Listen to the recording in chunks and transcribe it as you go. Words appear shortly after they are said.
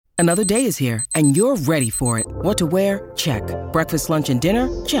Another day is here, and you're ready for it. What to wear? Check. Breakfast, lunch, and dinner?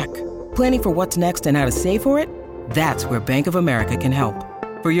 Check. Planning for what's next and how to save for it? That's where Bank of America can help.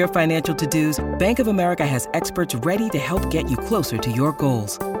 For your financial to-dos, Bank of America has experts ready to help get you closer to your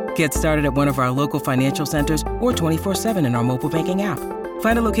goals. Get started at one of our local financial centers or 24/7 in our mobile banking app.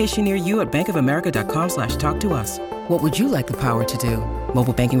 Find a location near you at bankofamerica.com/talktous. What would you like the power to do?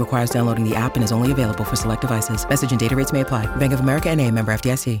 Mobile banking requires downloading the app and is only available for select devices. Message and data rates may apply. Bank of America N.A., member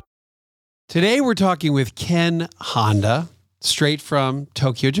FDIC. Today, we're talking with Ken Honda, straight from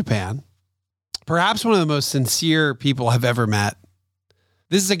Tokyo, Japan. Perhaps one of the most sincere people I've ever met.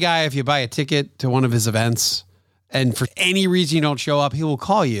 This is a guy, if you buy a ticket to one of his events and for any reason you don't show up, he will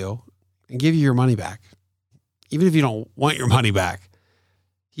call you and give you your money back, even if you don't want your money back.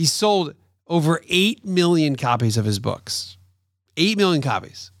 He sold over 8 million copies of his books. 8 million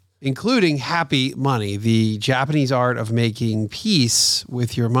copies, including Happy Money, the Japanese art of making peace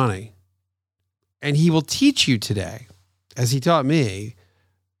with your money. And he will teach you today, as he taught me,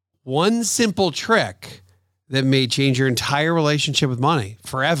 one simple trick that may change your entire relationship with money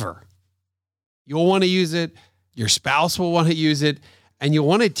forever. You'll want to use it, your spouse will want to use it, and you'll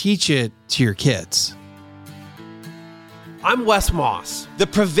want to teach it to your kids. I'm Wes Moss. The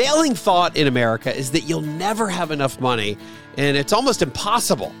prevailing thought in America is that you'll never have enough money, and it's almost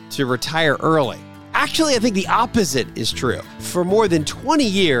impossible to retire early. Actually, I think the opposite is true. For more than 20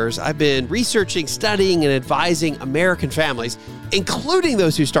 years, I've been researching, studying, and advising American families, including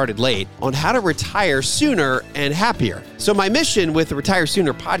those who started late, on how to retire sooner and happier. So my mission with the Retire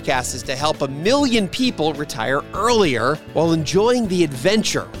Sooner podcast is to help 1 million people retire earlier while enjoying the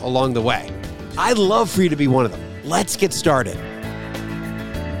adventure along the way. I'd love for you to be one of them. Let's get started.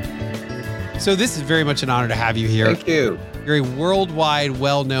 So this is very much an honor to have you here. Thank you. You're a worldwide,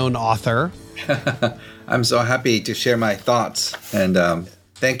 well-known author. I'm so happy to share my thoughts, and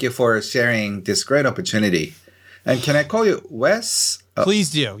thank you for sharing this great opportunity. And can I call you Wes?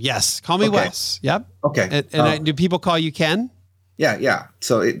 Please do. Yes. Call me Wes. Yep. Okay. And do people call you Ken? Yeah.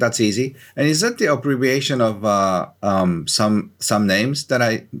 So that's easy. And is that the abbreviation of some names that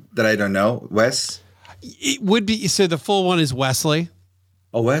I don't know? Wes? It would be. So the full one is Wesley.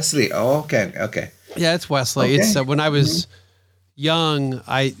 Oh, Wesley. Oh, okay. Yeah, it's Wesley. Okay. It's when I was young,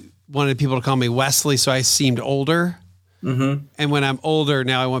 I wanted people to call me Wesley, so I seemed older. Mm-hmm. And when I'm older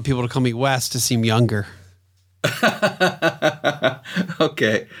now, I want people to call me Wes to seem younger.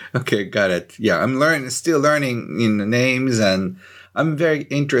 Okay, got it. Yeah, I'm still learning in the names, and I'm very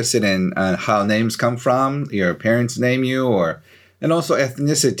interested in how names come from. Your parents name you, and also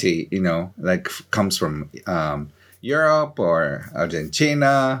ethnicity. Like comes from Europe or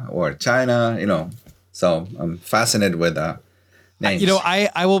Argentina or China. So I'm fascinated with names.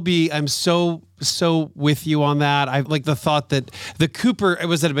 I'm so with you on that. I like the thought that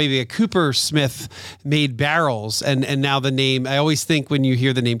maybe a Cooper Smith made barrels, and now the name. I always think when you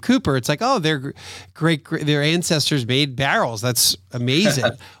hear the name Cooper, it's like, oh, their ancestors made barrels. That's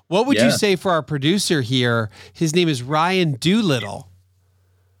amazing. What would you say for our producer here? His name is Ryan Doolittle.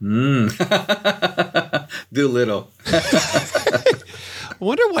 Doolittle. I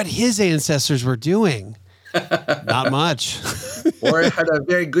wonder what his ancestors were doing. Not much. Or had a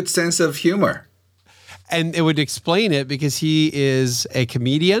very good sense of humor. And it would explain it because he is a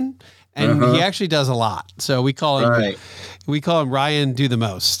comedian and he actually does a lot. So we call him Ryan Do the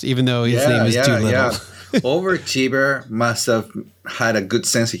Most, even though his name is Doolittle. Yeah. Overachiever must have had a good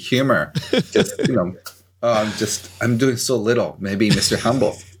sense of humor. I'm doing so little. Maybe Mr.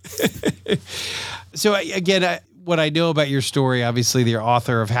 Humble. So again, what I know about your story, obviously, you're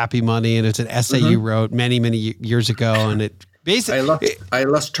author of Happy Money, and it's an essay you wrote many, many years ago, and it basically I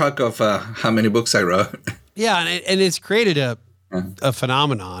lost track of how many books I wrote. Yeah, and it's created a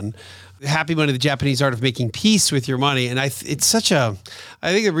phenomenon. Happy Money, the Japanese art of making peace with your money, and I think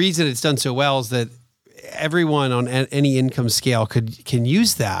the reason it's done so well is that everyone on any income scale can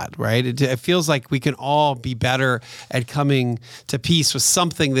use that, right? It feels like we can all be better at coming to peace with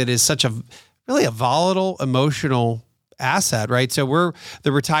something that is such a volatile, emotional asset, right? So we're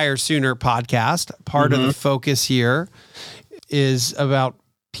the Retire Sooner podcast. Part of the focus here is about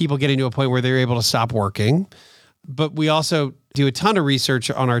people getting to a point where they're able to stop working. But we also do a ton of research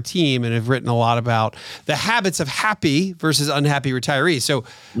on our team and have written a lot about the habits of happy versus unhappy retirees. So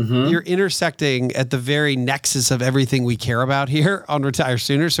you're intersecting at the very nexus of everything we care about here on Retire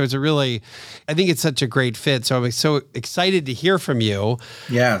Sooner. So I think it's such a great fit. So I'm so excited to hear from you.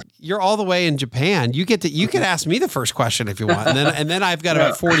 Yeah. You're all the way in Japan. You can ask me the first question if you want. And then I've got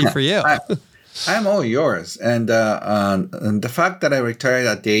about 40 for you. I'm all yours. And the fact that I retired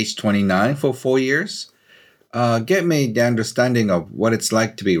at the age 29 for 4 years, get me the understanding of what it's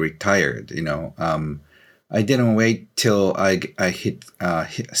like to be retired. I didn't wait till I hit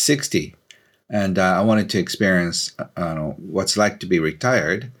 60, and I wanted to experience what's like to be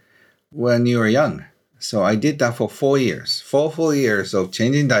retired when you were young. So I did that for 4 years, 4 full years of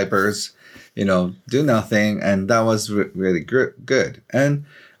changing diapers, do nothing, and that was really good. And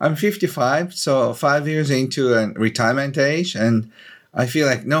I'm 55, so 5 years into a retirement age, and I feel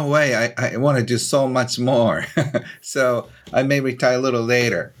like, no way, I want to do so much more. So I may retire a little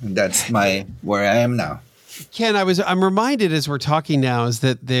later. And that's where I am now. Ken, I'm reminded as we're talking now is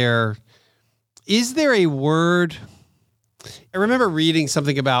that is there a word? I remember reading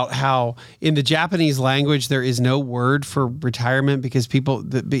something about how in the Japanese language, there is no word for retirement because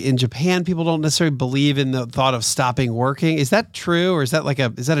in Japan, people don't necessarily believe in the thought of stopping working. Is that true? Or is that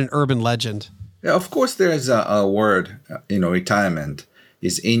an urban legend? Yeah, of course, there is a word, retirement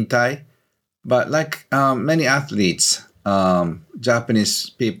is intai. But like many athletes, Japanese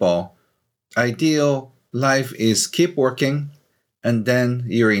people, ideal life is keep working, and then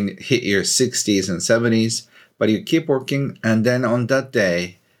hit your 60s and 70s, but you keep working, and then on that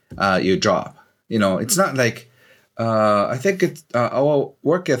day, you drop. It's not like, I think our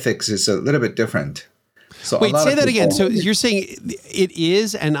work ethics is a little bit different. So wait, say that again. So you're saying it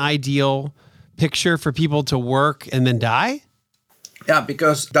is an ideal picture for people to work and then die? Yeah,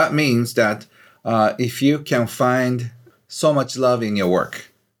 because that means that if you can find so much love in your work,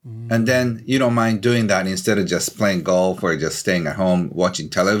 and then you don't mind doing that instead of just playing golf or just staying at home watching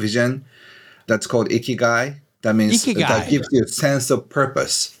television, that's called ikigai. That means that gives you a sense of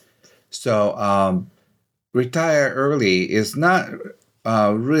purpose. So retire early is not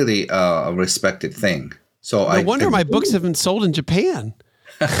really a respected thing. So no wonder my books haven't sold in Japan.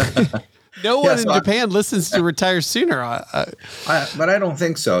 No one in Japan listens to retire sooner. But I don't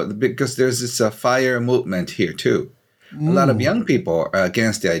think so, because there's this fire movement here too. A lot of young people are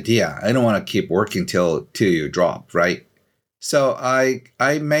against the idea. I don't want to keep working till you drop, right? So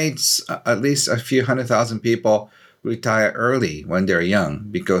I made at least a few 100,000 people retire early when they're young,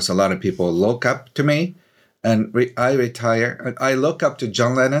 because a lot of people look up to me, and I retire. I look up to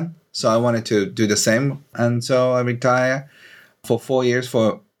John Lennon, so I wanted to do the same, and so I retire for 4 years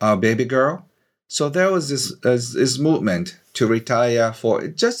for a baby girl. So there was this movement to retire for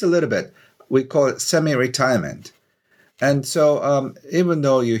just a little bit. We call it semi-retirement. And so even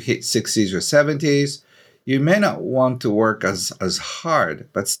though you hit 60s or 70s, you may not want to work as hard,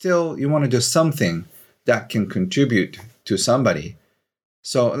 but still you want to do something that can contribute to somebody.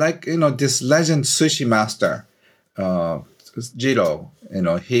 So like, this legend sushi master, Jiro,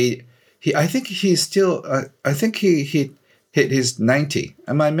 I think he's still, I think he hit his 90.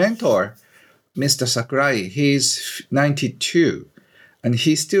 And my mentor, Mr. Sakurai, he's 92, and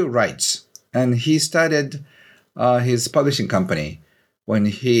he still writes. And he started his publishing company when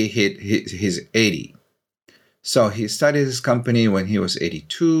he hit his 80. So he started his company when he was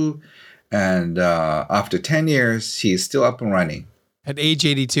 82, and after 10 years, he's still up and running. At age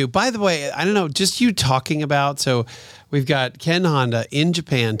 82. By the way, I don't know, just you talking about, so we've got Ken Honda in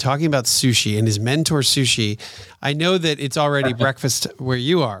Japan talking about sushi and his mentor sushi. I know that it's already breakfast where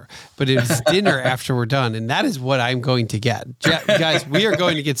you are, but it's dinner after we're done, and that is what I'm going to get. Guys, we are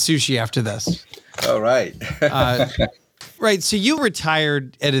going to get sushi after this. All right. Right. So you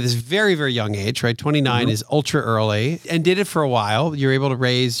retired at this very, very young age, right? 29 is ultra early, and did it for a while. You're able to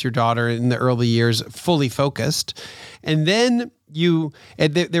raise your daughter in the early years fully focused. And then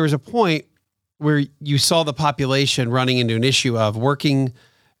there was a point where you saw the population running into an issue of working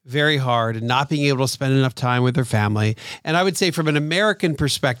very hard and not being able to spend enough time with their family. And I would say from an American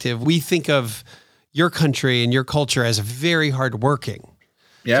perspective, we think of your country and your culture as very hardworking.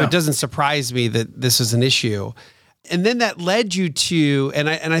 Yeah. So it doesn't surprise me that this is an issue. And then that led you to, and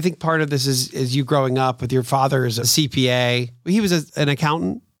I think part of this is you growing up with your father as a CPA. He was an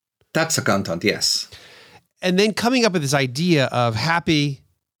accountant? Tax accountant, yes. And then coming up with this idea of happy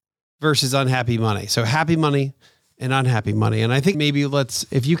versus unhappy money. So happy money and unhappy money. And I think maybe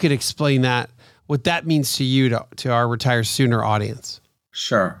if you could explain that, what that means to you, to our Retire Sooner audience.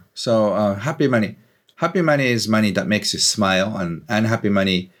 Sure. So happy money. Happy money is money that makes you smile, and unhappy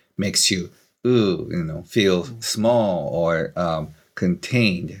money makes you feel small or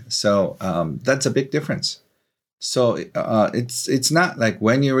contained. So that's a big difference. So it's not like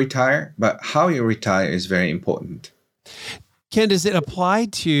when you retire, but how you retire is very important. Ken, does it apply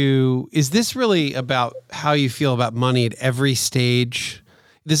to, is this really about how you feel about money at every stage?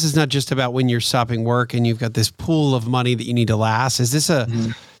 This is not just about when you're stopping work and you've got this pool of money that you need to last. Is this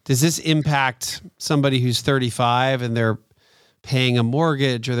does this impact somebody who's 35 and they're paying a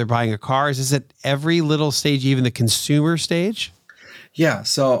mortgage or they're buying a car? Is this at every little stage, even the consumer stage? Yeah,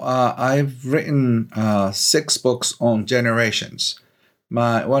 so I've written 6 books on generations.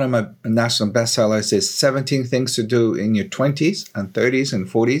 One of my national bestsellers is 17 Things to Do in Your 20s and 30s and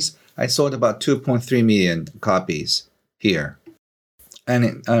 40s. I sold about 2.3 million copies here.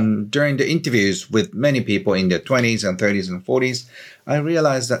 And during the interviews with many people in their 20s and 30s and 40s, I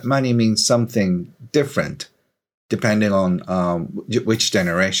realized that money means something different depending on which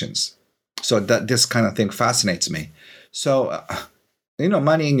generations. So that this kind of thing fascinates me. So,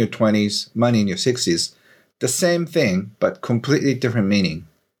 money in your 20s, money in your 60s, the same thing, but completely different meaning.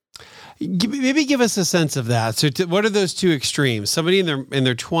 Maybe give us a sense of that. So what are those two extremes? Somebody in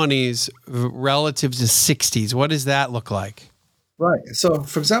their 20s relative to 60s, what does that look like? Right. So,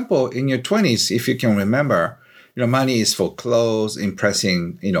 for example, in your 20s, if you can remember, money is for clothes,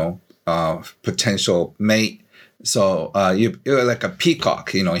 impressing, potential mate. So you're like a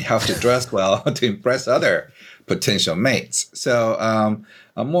peacock, you have to dress well to impress other potential mates. So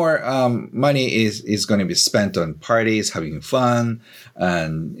more money is going to be spent on parties, having fun,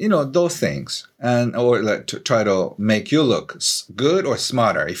 and those things, and or like to try to make you look good or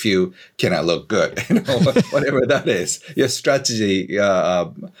smarter if you cannot look good, whatever that is, your strategy,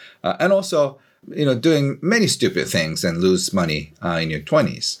 and also doing many stupid things and lose money in your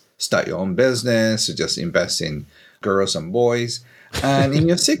 20s. Start your own business, or just invest in girls and boys. And in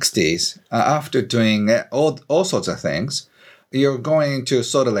your 60s, after doing all sorts of things, you're going to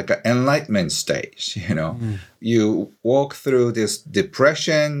sort of like an enlightenment stage, You walk through this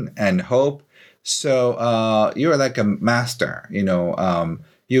depression and hope. So you're like a master,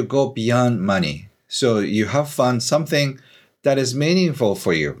 you go beyond money. So you have found something that is meaningful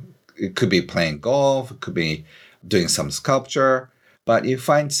for you. It could be playing golf, it could be doing some sculpture, but you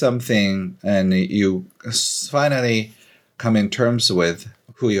find something and you finally come in terms with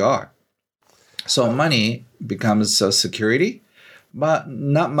who you are. So money becomes a security, but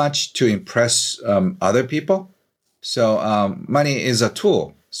not much to impress other people. So money is a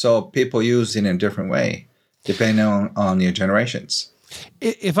tool. So people use it in a different way, depending on your generations.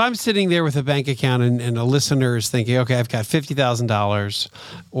 If I'm sitting there with a bank account and a listener is thinking, okay, I've got $50,000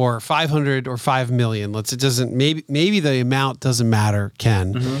 or $500 or $5 million. Maybe the amount doesn't matter,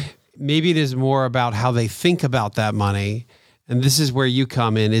 Ken. Mm-hmm. Maybe it is more about how they think about that money. And this is where you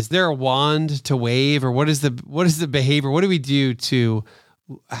come in. Is there a wand to wave, or what is the behavior? What do we do to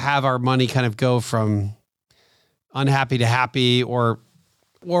have our money kind of go from unhappy to happy, or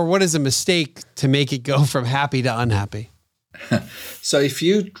what is a mistake to make it go from happy to unhappy? So if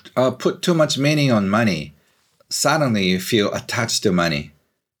you put too much meaning on money, suddenly you feel attached to money.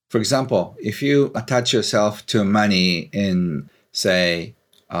 For example, if you attach yourself to money in, say,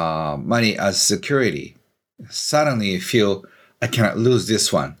 money as security, suddenly you feel, I cannot lose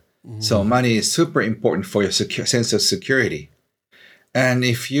this one. Mm-hmm. So money is super important for your sense of security. And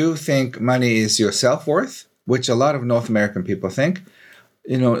if you think money is your self-worth, which a lot of North American people think,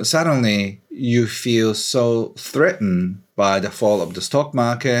 suddenly you feel so threatened by the fall of the stock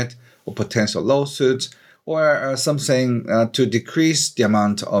market or potential lawsuits or something to decrease the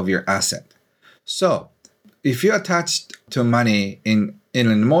amount of your asset. So if you're attached to money in an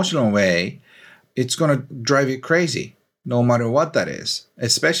emotional way, it's going to drive you crazy, no matter what that is.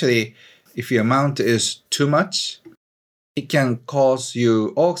 Especially if the amount is too much, it can cause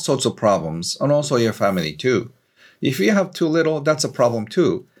you all sorts of problems, and also your family too. If you have too little, that's a problem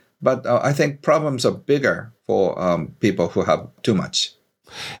too. But I think problems are bigger for people who have too much.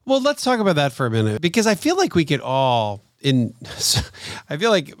 Well, let's talk about that for a minute, because I feel like we could all, I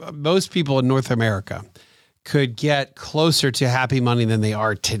feel like most people in North America could get closer to happy money than they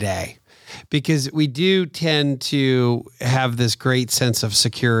are today, because we do tend to have this great sense of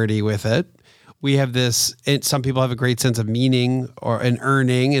security with it. We have some people have a great sense of meaning or an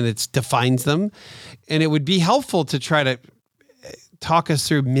earning, and it defines them. And it would be helpful to try to talk us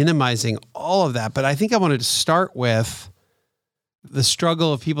through minimizing all of that. But I think I wanted to start with the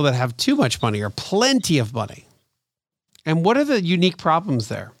struggle of people that have too much money or plenty of money. And what are the unique problems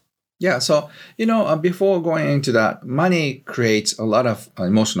there? Yeah. So, before going into that, money creates a lot of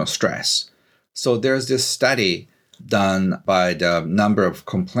emotional stress. So there's this study done by the number of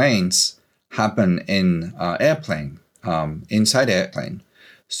complaints happen in airplane, inside the airplane.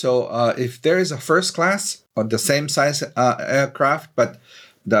 So if there is a first class or the same size aircraft, but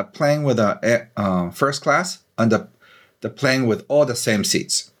the plane with a first class and the plane with all the same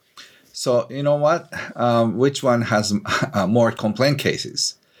seats. So you know what? Which one has more complaint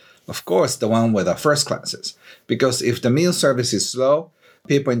cases? Of course, the one with the first classes. Because if the meal service is slow,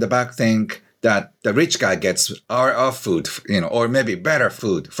 people in the back think that the rich guy gets our food, or maybe better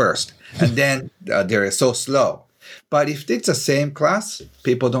food first, and then they're so slow. But if it's the same class,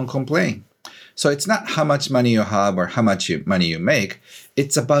 people don't complain. So it's not how much money you have or how much money you make.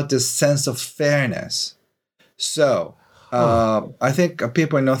 It's about this sense of fairness. So I think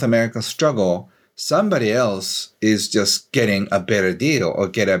people in North America struggle. Somebody else is just getting a better deal or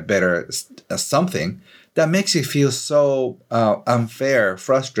get a better something that makes you feel so unfair,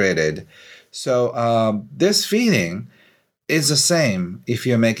 frustrated. So this feeling is the same if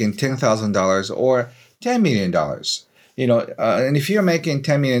you're making $10,000 or $10 million. And if you're making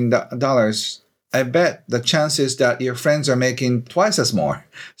 $10 million, I bet the chances that your friends are making twice as more.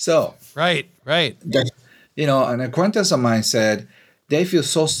 So right. An acquaintance of mine said they feel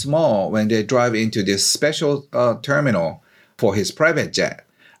so small when they drive into this special terminal for his private jet.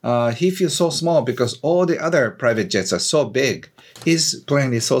 He feels so small because all the other private jets are so big. His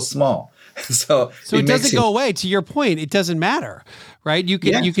plane is so small. So it doesn't go away. To your point, it doesn't matter, right? You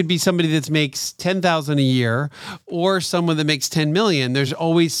could be somebody that makes $10,000 a year, or someone that makes $10 million. There's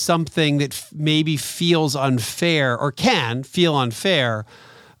always something that maybe feels unfair or can feel unfair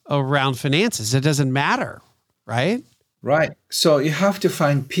around finances. It doesn't matter, right? Right. So you have to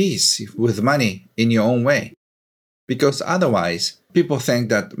find peace with money in your own way, because otherwise people think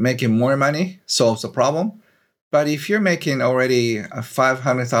that making more money solves the problem. But if you're making already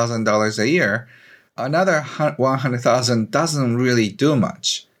 $500,000 a year, another $100,000 doesn't really do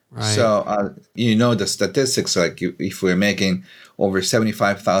much. Right. So the statistics, like if we're making over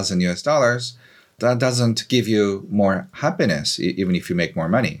 $75,000 US, that doesn't give you more happiness, even if you make more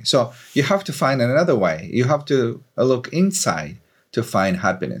money. So you have to find another way. You have to look inside to find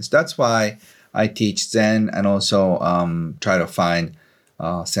happiness. That's why I teach Zen and also try to find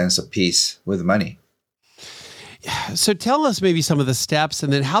a sense of peace with money. So tell us maybe some of the steps,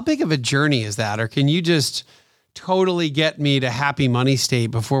 and then how big of a journey is that? Or can you just totally get me to happy money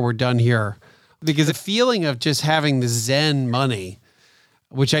state before we're done here? Because the feeling of just having the Zen money,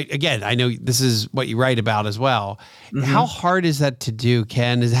 which I know this is what you write about as well. Mm-hmm. How hard is that to do,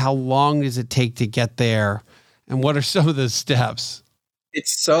 Ken? How long does it take to get there? And what are some of the steps?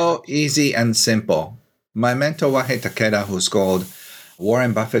 It's so easy and simple. My mentor, Wahei Takeda, who's called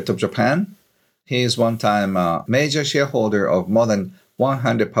Warren Buffett of Japan, he is one-time major shareholder of more than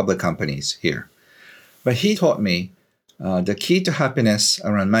 100 public companies here. But he taught me the key to happiness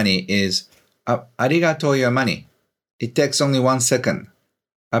around money is arigato your money. It takes only 1 second.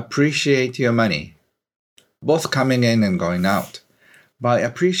 Appreciate your money, both coming in and going out. By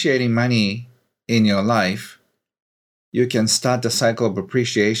appreciating money in your life, you can start the cycle of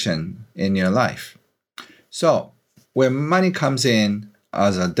appreciation in your life. So when money comes in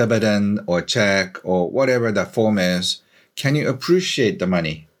as a dividend or check or whatever the form is, can you appreciate the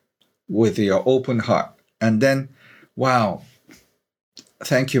money with your open heart? And then, wow,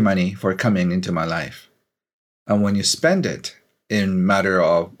 thank you, money, for coming into my life. And when you spend it in matter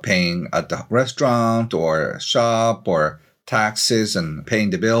of paying at the restaurant or shop or taxes and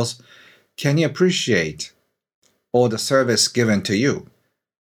paying the bills, can you appreciate all the service given to you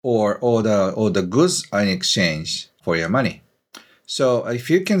or all the goods in exchange for your money? So if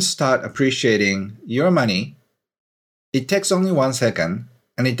you can start appreciating your money, it takes only 1 second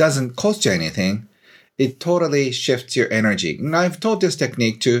and it doesn't cost you anything. It totally shifts your energy. And I've taught this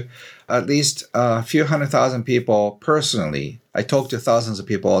technique to at least a few 100,000 people personally. I talk to thousands of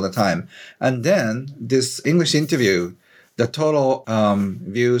people all the time. And then this English interview, the total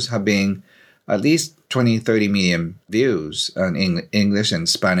views have been at least 20, 30 million views in English and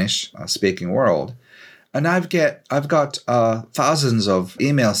Spanish speaking world. And I've got thousands of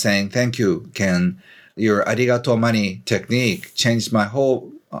emails saying, thank you, Ken. Your arigato money technique changed my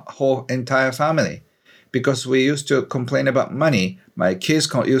whole entire family. Because we used to complain about money. My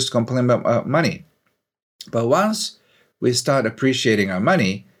kids used to complain about money. But once we start appreciating our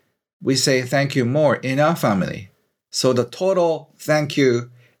money, we say thank you more in our family. So the total thank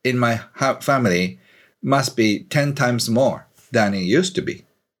you in my family must be 10 times more than it used to be.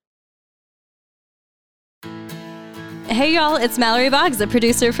 Hey y'all, it's Mallory Boggs, the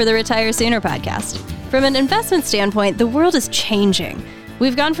producer for the Retire Sooner podcast. From an investment standpoint, the world is changing.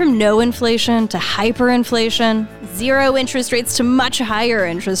 We've gone from no inflation to hyperinflation, zero interest rates to much higher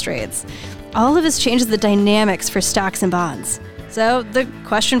interest rates. All of this changes the dynamics for stocks and bonds. So the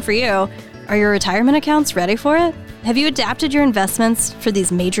question for you, are your retirement accounts ready for it? Have you adapted your investments for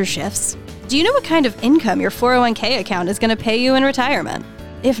these major shifts? Do you know what kind of income your 401k account is going to pay you in retirement?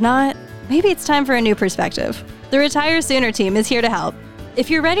 If not, maybe it's time for a new perspective. The Retire Sooner team is here to help. If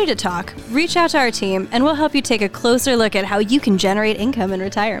you're ready to talk, reach out to our team and we'll help you take a closer look at how you can generate income in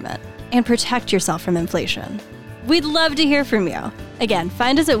retirement. and protect yourself from inflation. We'd love to hear from you. Again,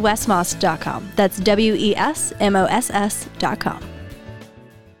 find us at wesmoss.com. That's WESMOSS.com.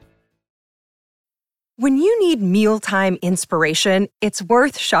 When you need mealtime inspiration, it's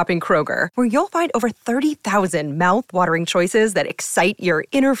worth shopping Kroger, where you'll find over 30,000 mouth-watering choices that excite your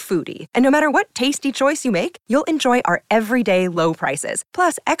inner foodie. And no matter what tasty choice you make, you'll enjoy our everyday low prices,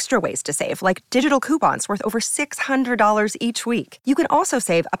 plus extra ways to save, like digital coupons worth over $600 each week. You can also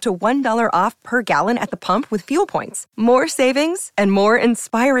save up to $1 off per gallon at the pump with fuel points. More savings and more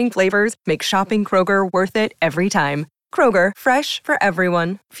inspiring flavors make shopping Kroger worth it every time. Kroger, fresh for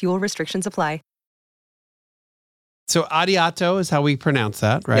everyone. Fuel restrictions apply. So arigato is how we pronounce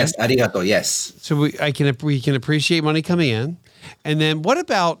that, right? Yes, arigato, yes. So we can appreciate money coming in. And then what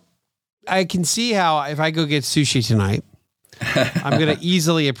about, I can see how if I go get sushi tonight, I'm going to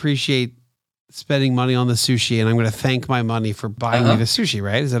easily appreciate spending money on the sushi, and I'm going to thank my money for buying me the sushi,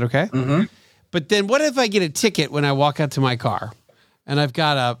 right? Is that okay? Mm-hmm. But then what if I get a ticket when I walk out to my car and I've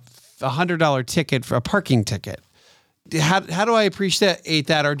got a $100 ticket for a parking ticket? How do I appreciate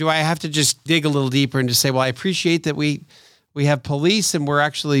that? Or do I have to just dig a little deeper and just say, well, I appreciate that we have police and we're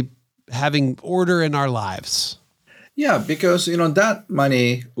actually having order in our lives? Yeah, because, that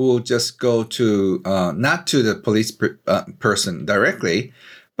money will just go to, not to the police person directly,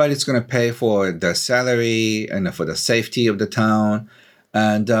 but it's going to pay for the salary and for the safety of the town.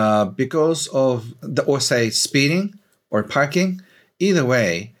 And because of say speeding or parking, either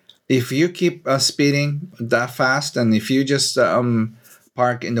way, if you keep speeding that fast and if you just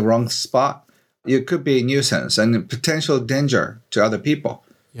park in the wrong spot, you could be a nuisance and potential danger to other people.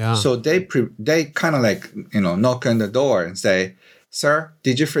 Yeah. So they kind of like, knock on the door and say, "Sir,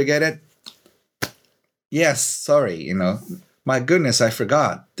 did you forget it?" "Yes, sorry, my goodness, I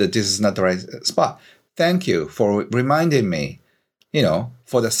forgot that this is not the right spot. Thank you for reminding me,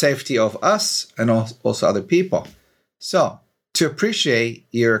 for the safety of us and also other people." So to appreciate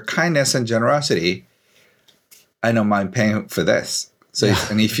your kindness and generosity, I don't mind paying for this. So,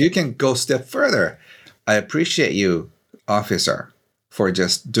 if you can go a step further, I appreciate you, officer, for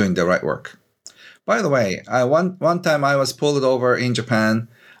just doing the right work. By the way, one time I was pulled over in Japan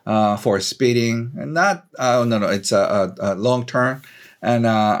for speeding, and it's a long turn, and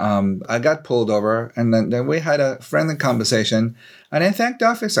I got pulled over, and then we had a friendly conversation. And I thanked the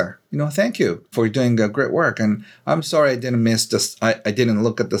officer, thank you for doing great work. And I'm sorry I didn't miss this. I didn't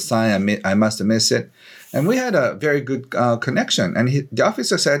look at the sign. I must have missed it. And we had a very good connection. And the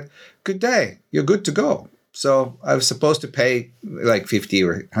officer said, "Good day. You're good to go." So I was supposed to pay like $50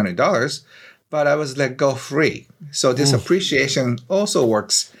 or $100, but I was let go free. So this appreciation also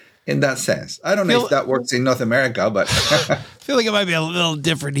works in that sense. I don't know if that works in North America, but I feel like it might be a little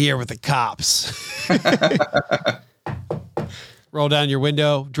different here with the cops. Roll down your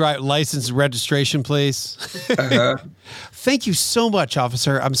window, drive license and registration, please. Thank you so much,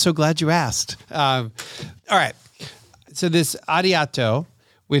 officer. I'm so glad you asked. All right. So this arigato,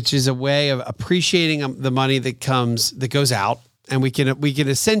 which is a way of appreciating the money that goes out, and we can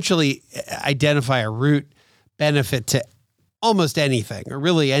essentially identify a root benefit to almost anything, or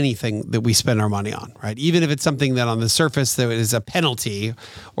really anything that we spend our money on, right? Even if it's something that on the surface that is a penalty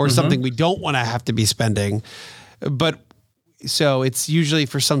or something we don't want to have to be spending, but so it's usually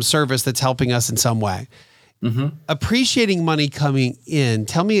for some service that's helping us in some way. Appreciating money coming in.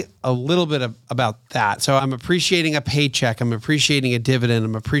 Tell me a little bit about that. So I'm appreciating a paycheck. I'm appreciating a dividend.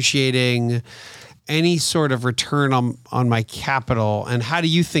 I'm appreciating any sort of return on my capital. And how do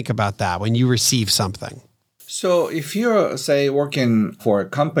you think about that when you receive something? So if you're, say, working for a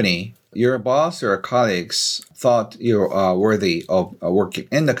company, your boss or colleagues thought you're worthy of working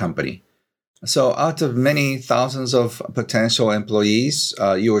in the company. So out of many thousands of potential employees,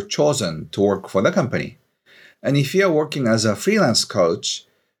 you were chosen to work for the company. And if you're working as a freelance coach,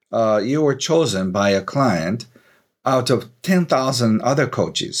 you were chosen by a client out of 10,000 other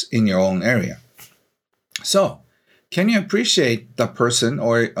coaches in your own area. So can you appreciate the person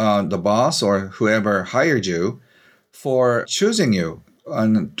or the boss or whoever hired you for choosing you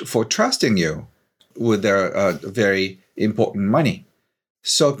and for trusting you with their very important money?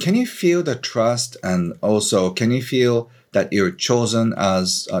 So can you feel the trust, and also can you feel that you're chosen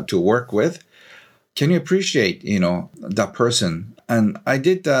as to work with? Can you appreciate, that person? And I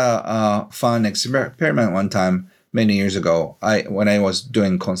did a fun experiment one time many years ago. When I was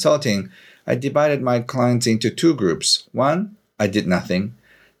doing consulting, I divided my clients into two groups. One, I did nothing.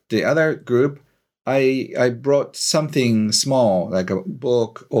 The other group, I brought something small, like a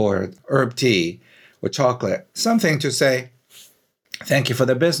book or herb tea or chocolate, something to say, thank you for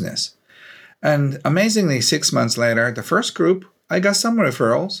the business. And amazingly, 6 months later, the first group, I got some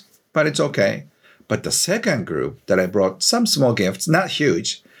referrals. but it's okay. But the second group that I brought some small gifts, not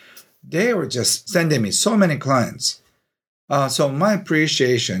huge, they were just sending me so many clients. So my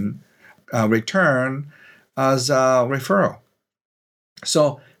appreciation return as a referral.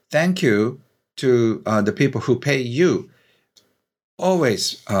 So thank you to the people who pay you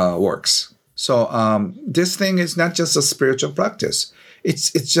always works. So this thing is not just a spiritual practice.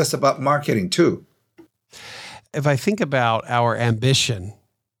 It's just about marketing too. If I think about our ambition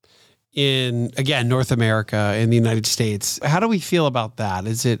in, again, North America, in the United States, how do we feel about that?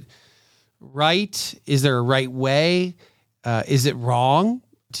 Is it right? Is there a right way? Is it wrong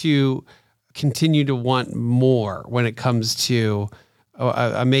to continue to want more when it comes to,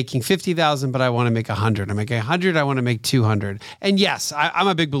 I'm making 50,000, but I want to make 100. I'm making 100. I want to make 200. And yes, I'm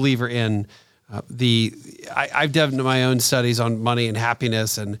a big believer in I've done my own studies on money and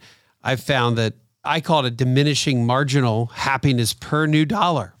happiness, and I've found that I call it a diminishing marginal happiness per new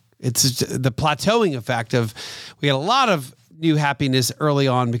dollar. It's the plateauing effect of, we get a lot of new happiness early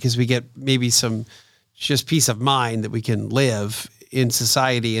on because we get maybe some just peace of mind that we can live in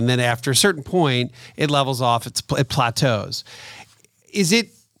society. And then after a certain point, it levels off, it plateaus. Is it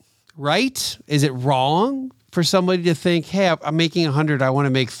right? Is it wrong for somebody to think, hey, I'm making 100, I want to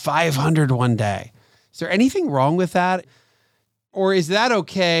make 500 one day? Is there anything wrong with that? Or is that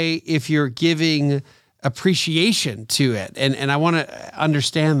okay if you're giving appreciation to it? And I want to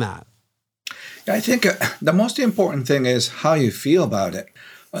understand that. I think the most important thing is how you feel about it.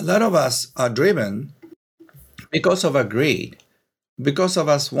 A lot of us are driven because of our greed, because of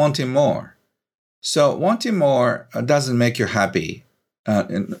us wanting more. So wanting more doesn't make you happy.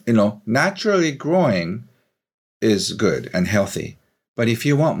 Naturally growing is good and healthy. But if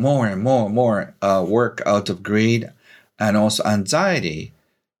you want more and more and more work out of greed and also anxiety,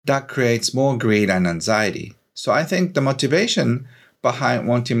 that creates more greed and anxiety. So I think the motivation behind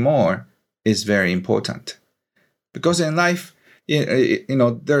wanting more is very important. Because in life, there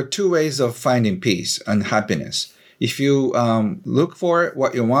are two ways of finding peace and happiness. If you look for it,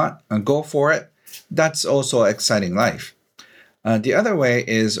 what you want, and go for it, that's also an exciting life. The other way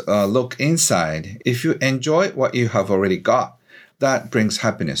is look inside. If you enjoy what you have already got, that brings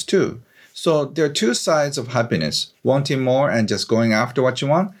happiness too. So there are two sides of happiness, wanting more and just going after what you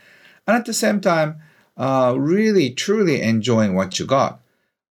want, and at the same time, really, truly enjoying what you got.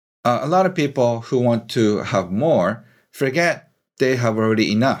 A lot of people who want to have more forget they have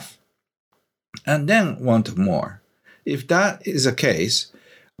already enough and then want more. If that is the case,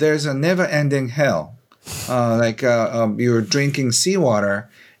 there's a never-ending hell. You're drinking seawater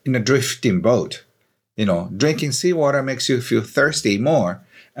in a drifting boat. Drinking seawater makes you feel thirsty more,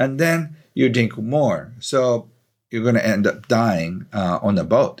 and then you drink more. So you're going to end up dying on the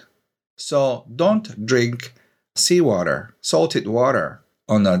boat. So don't drink seawater, salted water,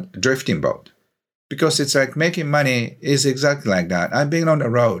 on a drifting boat, because it's like making money is exactly like that. I've been on the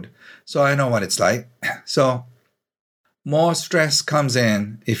road, so I know what it's like. So more stress comes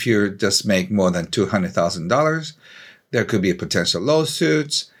in if you just make more than $200,000. There could be potential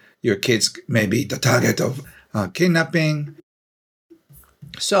lawsuits. Your kids may be the target of kidnapping.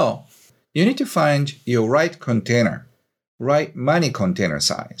 So you need to find your right container, right money container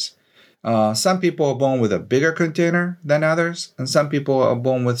size. Some people are born with a bigger container than others, and some people are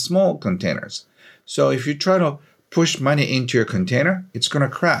born with small containers. So if you try to push money into your container, it's going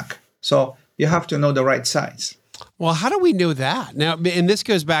to crack. So you have to know the right size. Well, how do we know that? Now, and this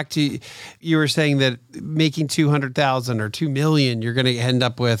goes back to, you were saying that making 200,000 or 2 million, you're going to end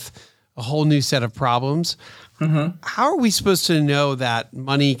up with a whole new set of problems. Mm-hmm. How are we supposed to know that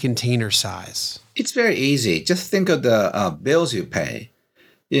money container size? It's very easy. Just think of the bills you pay.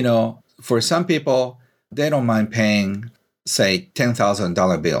 For some people, they don't mind paying, say,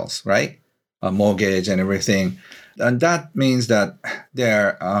 $10,000 bills, right? A mortgage and everything. And that means that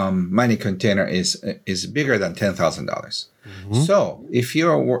their money container is bigger than $10,000. Mm-hmm. So if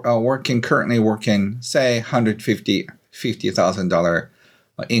you're currently working, say, $150,000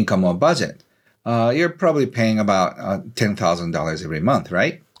 income or budget, you're probably paying about $10,000 every month,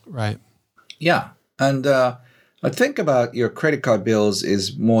 right? Right. Yeah. And think about your credit card bills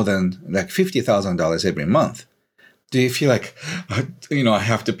is more than like $50,000 every month. Do you feel like, I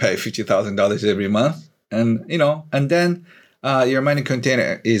have to pay $50,000 every month? And, and then your money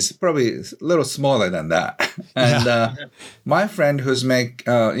container is probably a little smaller than that. And my friend who has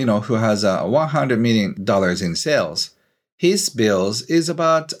 $100 million in sales, his bills is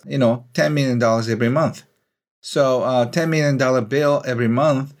about, $10 million every month. So $10 million bill every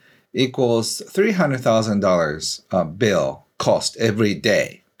month equals $300,000 bill cost every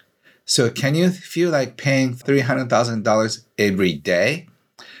day. So can you feel like paying $300,000 every day?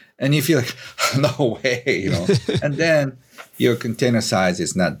 And you feel like, no way, and then your container size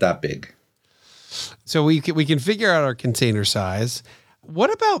is not that big. So we can figure out our container size.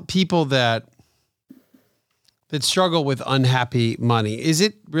 What about people that struggle with unhappy money? Is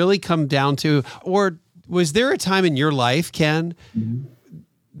it really come down to, or was there a time in your life, Ken,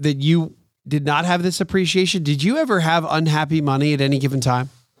 that you did not have this appreciation? Did you ever have unhappy money at any given time?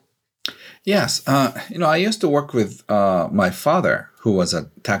 Yes. I used to work with my father, who was a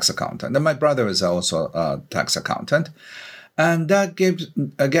tax accountant, and my brother was also a tax accountant. And that gave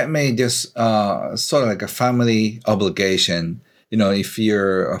me this sort of like a family obligation. If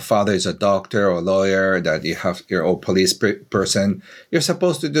your father is a doctor or lawyer, that you have your police person, you're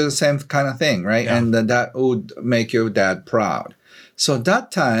supposed to do the same kind of thing, right? Yeah. And that would make your dad proud. So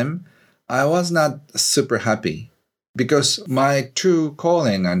that time, I was not super happy because my true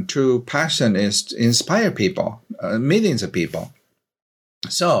calling and true passion is to inspire people, millions of people.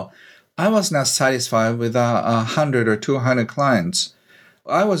 So I was not satisfied with 100 or 200 clients.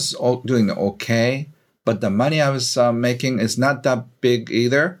 I was doing okay, but the money I was making is not that big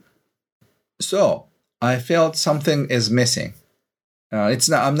either. So I felt something is missing.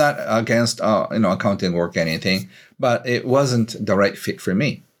 I'm not against accounting work or anything, but it wasn't the right fit for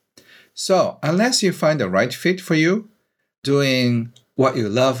me. So unless you find the right fit for you, doing what you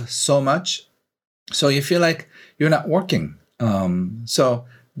love so much, so you feel like you're not working. So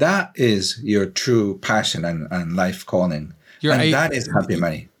that is your true passion and life calling. That is happy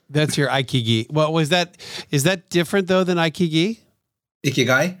money. That's your Ikigai. Well, is that different though than Ikigai?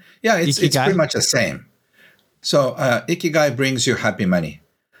 Ikigai? Yeah, it's pretty much the same. So Ikigai brings you happy money.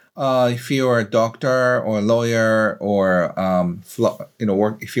 If you're a doctor or a lawyer or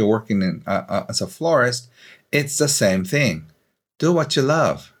if you're working as a florist, it's the same thing. Do what you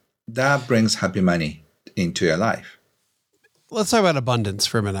love. That brings happy money into your life. Let's talk about abundance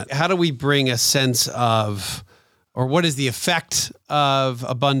for a minute. How do we bring a sense of, or what is the effect of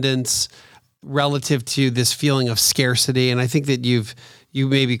abundance relative to this feeling of scarcity? And I think that you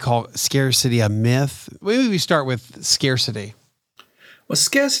maybe call scarcity a myth. Maybe we start with scarcity. Well,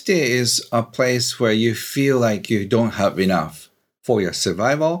 scarcity is a place where you feel like you don't have enough for your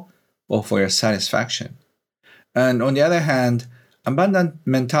survival or for your satisfaction. And on the other hand, abundant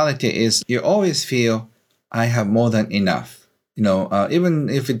mentality is you always feel, I have more than enough. Even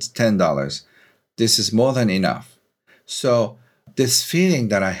if it's $10, this is more than enough. So this feeling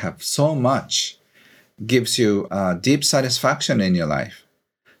that I have so much gives you deep satisfaction in your life.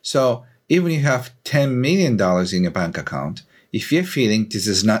 So even if you have $10 million in your bank account, if you're feeling this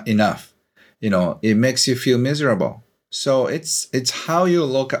is not enough, it makes you feel miserable. So it's how you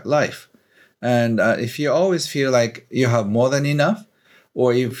look at life. And if you always feel like you have more than enough,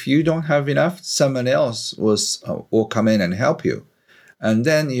 or if you don't have enough, someone else will come in and help you. And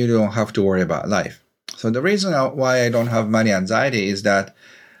then you don't have to worry about life. So the reason why I don't have money anxiety is that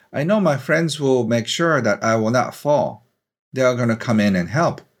I know my friends will make sure that I will not fall. They are going to come in and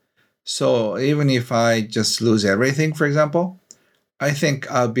help. So even if I just lose everything, for example, I think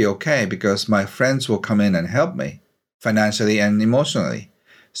I'll be okay because my friends will come in and help me financially and emotionally.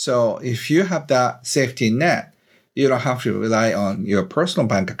 So if you have that safety net, you don't have to rely on your personal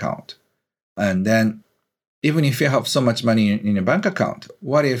bank account. And then even if you have so much money in your bank account,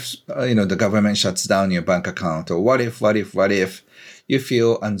 what if the government shuts down your bank account? Or what if you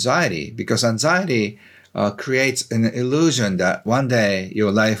feel anxiety? Because anxiety creates an illusion that one day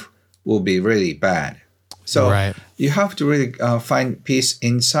your life will be really bad. So You have to really find peace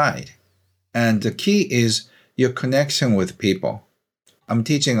inside. And the key is your connection with people. I'm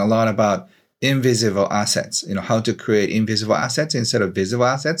teaching a lot about invisible assets, how to create invisible assets instead of visible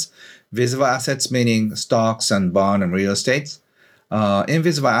assets. Visible assets meaning stocks and bond and real estate.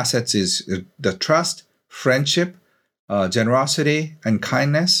 Invisible assets is the trust, friendship, generosity, and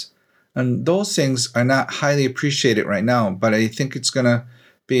kindness. And those things are not highly appreciated right now, but I think it's going to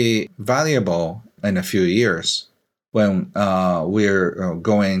be valuable in a few years when we're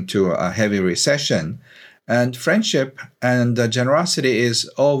going to a heavy recession. And friendship and generosity is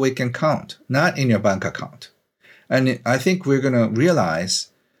all we can count, not in your bank account. And I think we're going to realize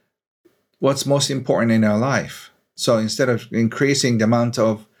what's most important in our life. So instead of increasing the amount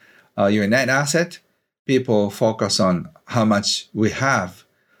of your net asset, people focus on how much we have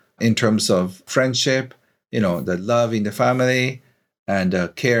in terms of friendship, the love in the family and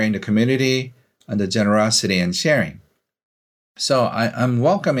the care in the community and the generosity and sharing. So I'm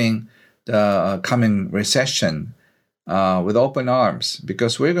welcoming the coming recession with open arms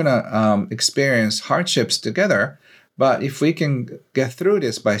because we're going to experience hardships together. But if we can get through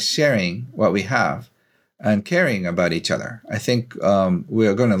this by sharing what we have and caring about each other. I think we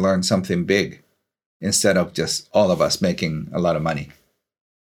are going to learn something big instead of just all of us making a lot of money.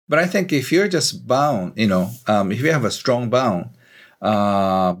 But I think if you're just bound, if you have a strong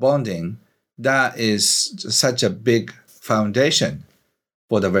bonding, that is such a big foundation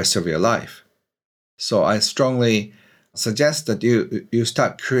for the rest of your life. So I strongly suggest that you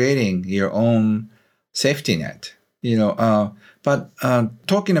start creating your own safety net. But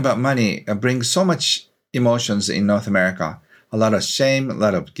talking about money brings so much emotions in North America, a lot of shame, a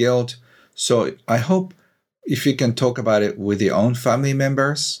lot of guilt. So I hope if you can talk about it with your own family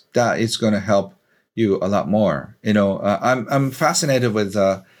members, that is going to help you a lot more. I'm fascinated with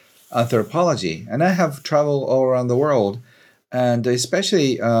anthropology, and I have traveled all around the world, and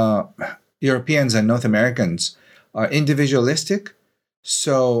especially Europeans and North Americans are individualistic.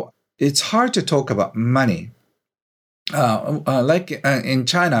 So it's hard to talk about money. Like in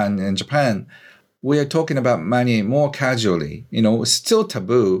China and in Japan, we are talking about money more casually. It's still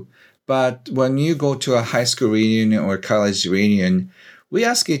taboo. But when you go to a high school reunion or college reunion, we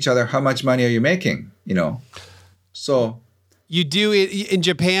ask each other, how much money are you making? So you do it in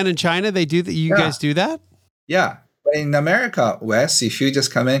Japan and China. They do that. You guys do that? Yeah. But in America, Wes, if you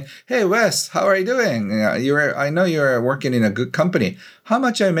just come in, hey, Wes, how are you doing? I know you're working in a good company. How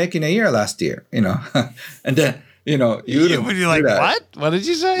much are you making a year last year? And then, you would be like, what? What did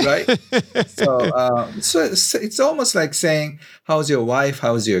you say? Right. So it's almost like saying, how's your wife?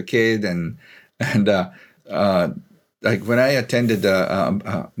 How's your kid? And like when I attended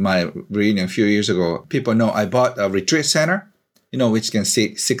my reunion a few years ago, people know I bought a retreat center, which can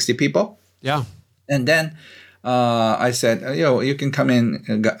seat 60 people. Yeah. And then I said, you can come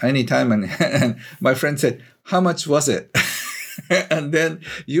in anytime. And my friend said, how much was it? And then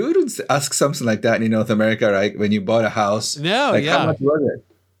you wouldn't ask something like that in North America, right? When you bought a house. No, like, how much was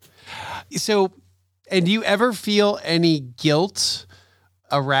it? So, and do you ever feel any guilt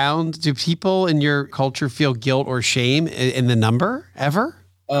around? Do people in your culture feel guilt or shame in the number ever?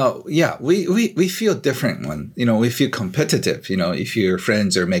 Yeah, we feel different when, we feel competitive, if your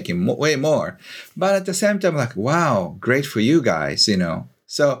friends are making way more. But at the same time, like, wow, great for you guys,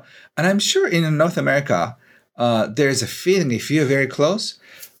 So, and I'm sure in North America, there's a feeling if you're very close,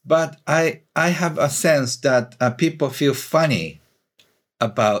 but I have a sense that people feel funny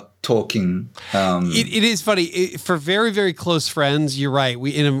about talking. It is funny for very, very close friends. You're right.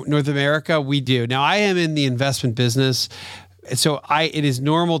 We in North America, we do. Now I am in the investment business. So it is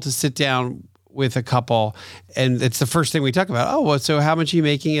normal to sit down with a couple and it's the first thing we talk about. Oh, well, so how much are you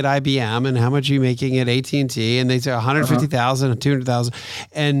making at IBM and how much are you making at AT&T? And they say 150,000 and 200,000.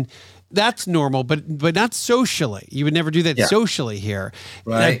 And that's normal, but not socially. You would never do that socially here.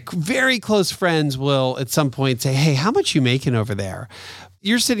 Right. Like very close friends will at some point say, hey, how much you making over there?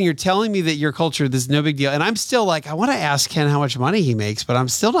 You're sitting here telling me that your culture, this is no big deal. And I'm still like, I want to ask Ken how much money he makes, but I'm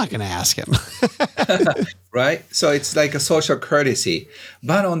still not going to ask him. Right. So it's like a social courtesy.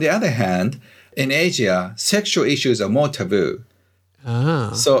 But on the other hand, in Asia, sexual issues are more taboo.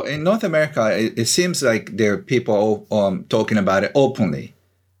 Uh-huh. So in North America, it seems like there are people talking about it openly.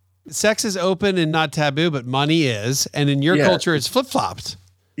 Sex is open and not taboo, but money is. And in your culture, it's flip-flopped.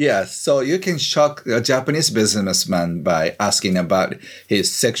 Yes. So you can shock a Japanese businessman by asking about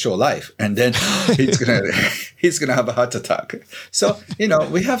his sexual life, and then he's gonna have a heart attack. So,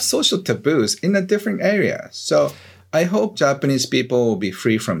 we have social taboos in a different area. So I hope Japanese people will be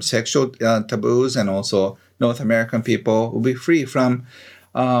free from sexual taboos, and also North American people will be free from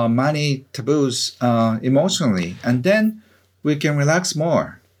money taboos emotionally. And then we can relax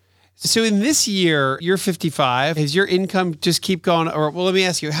more. So in this year, you're 55. Has your income just keep going? Or, well, let me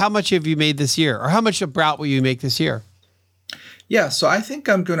ask you, how much have you made this year? Or how much about will you make this year? Yeah, so I think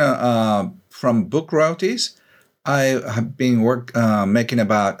I'm going to, from book royalties, I have been making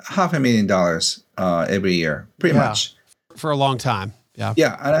about $500,000 every year, pretty much. For a long time. Yeah.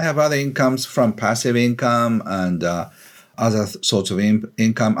 Yeah, and I have other incomes from passive income and other sorts of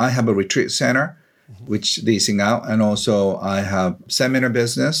income. I have a retreat center, which leasing out, and also I have seminar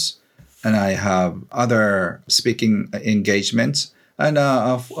business. And I have other speaking engagements and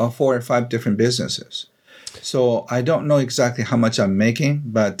 4 or 5 different businesses. So I don't know exactly how much I'm making,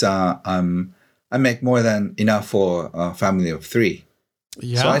 but I make more than enough for a family of 3.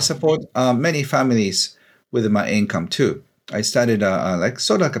 Yeah. So I support many families with my income too. I started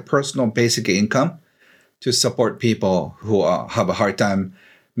like a personal basic income to support people who have a hard time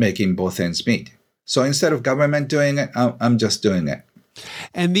making both ends meet. So instead of government doing it, I'm just doing it.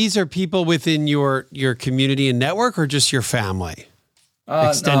 And these are people within your community and network, or just your family,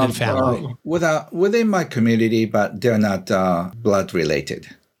 extended family? Within my community, but they're not blood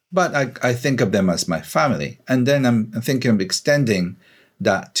related. but I think of them as my family. And then I'm thinking of extending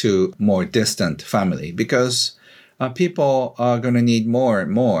that to more distant family, because people are going to need more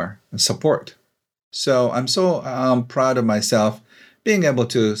and more support. So I'm so proud of myself being able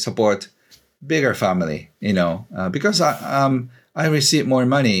to support bigger family, because I receive more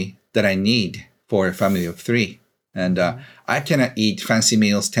money than I need for a family of 3. And I cannot eat fancy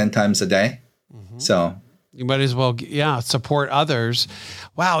meals 10 times a day. So you might as well, support others.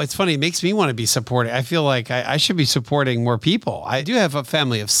 Wow, it's funny. It makes me want to be supporting. I feel like I should be supporting more people. I do have a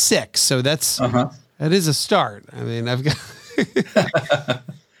family of 6, so that is a start. I mean, I've got...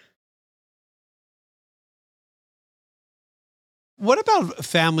 What about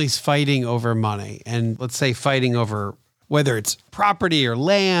families fighting over money, and let's say fighting over whether it's property or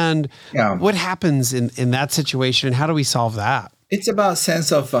land? Yeah. What happens in that situation, and how do we solve that? It's about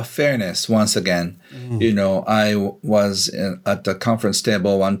sense of fairness once again. I was at the conference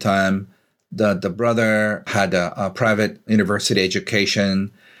table one time. The brother had a private university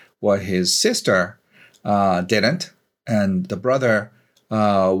education, while his sister didn't. And the brother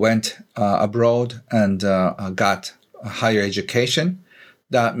went abroad and got a higher education.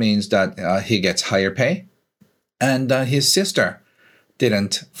 That means that he gets higher pay. And his sister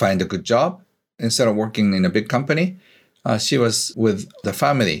didn't find a good job. Instead of working in a big company, she was with the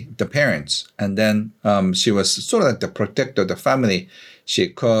family, the parents. And then she was sort of like the protector of the family. She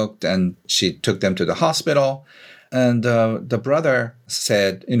cooked and she took them to the hospital. And the brother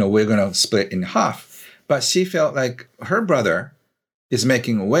said, we're going to split in half. But she felt like her brother is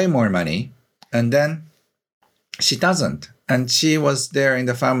making way more money. And then she doesn't. And she was there in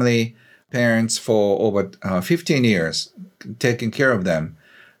the family, parents, for over 15 years, taking care of them.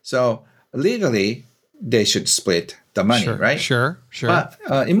 So legally, they should split the money, right? Sure. But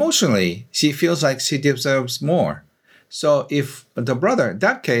emotionally, she feels like she deserves more. So if the brother, in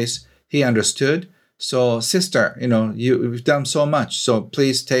that case, he understood. So sister, you've done so much. So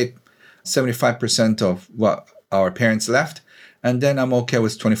please take 75% of what our parents left. And then I'm okay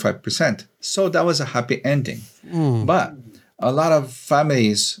with 25%. So that was a happy ending. But a lot of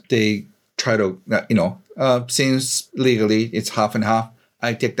families, they try to, since legally it's half and half,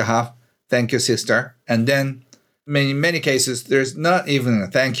 I take the half. Thank you, sister. And then in many cases, there's not even a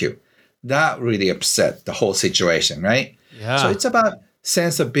thank you. That really upset the whole situation, right? Yeah. So it's about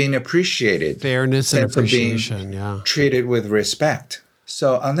sense of being appreciated. Fairness and appreciation, of being treated with respect.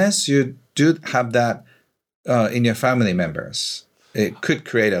 So unless you do have that in your family members, it could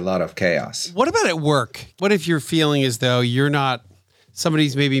create a lot of chaos. What about at work? What if you're feeling as though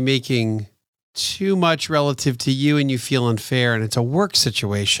somebody's maybe making too much relative to you and you feel unfair, and it's a work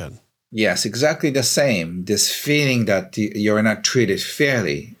situation? Yes, exactly the same. This feeling that you're not treated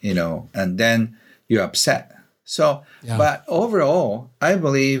fairly, and then you're upset. So, But overall, I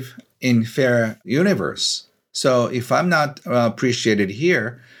believe in fair universe. So if I'm not appreciated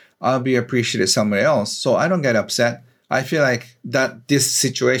here, I'll be appreciated somewhere else. So I don't get upset. I feel like that this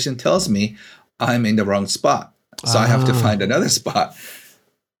situation tells me I'm in the wrong spot. So I have to find another spot.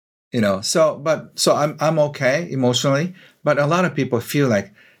 So I'm okay emotionally, but a lot of people feel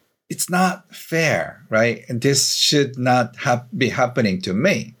like it's not fair, right? And this should not be happening to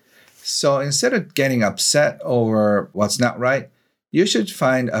me. So instead of getting upset over what's not right, you should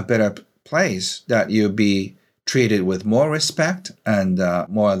find a better place that you be treated with more respect and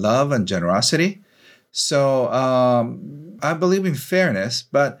more love and generosity. So I believe in fairness,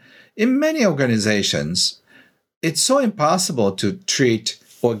 but in many organizations, it's so impossible to treat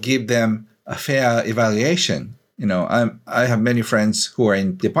or give them a fair evaluation. I have many friends who are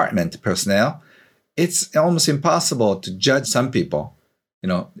in department personnel. It's almost impossible to judge some people,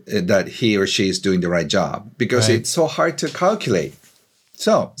 that he or she is doing the right job, because it's so hard to calculate.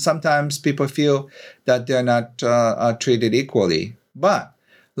 So sometimes people feel that they're not treated equally. But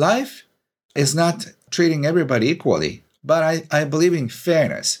life is not treating everybody equally. But I believe in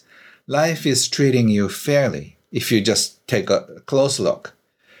fairness. Life is treating you fairly if you just take a close look.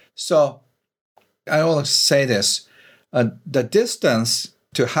 So I always say this, the distance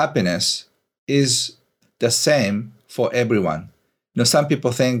to happiness is the same for everyone. Some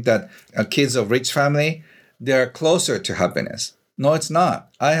people think that kids of rich family, they're closer to happiness. No, it's not.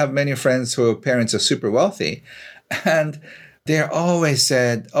 I have many friends whose parents are super wealthy, and they're always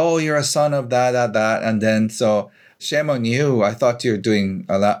said, oh, you're a son of that. And then, so shame on you. I thought you're doing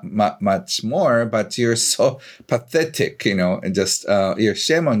a lot, much more, but you're so pathetic, and just, you're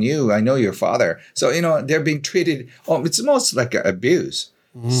shame on you. I know your father. So, they're being treated, it's most like abuse.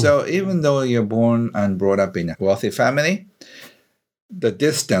 So even though you're born and brought up in a wealthy family, the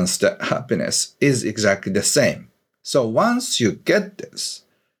distance to happiness is exactly the same. So once you get this,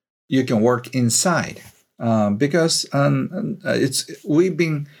 you can work inside because we've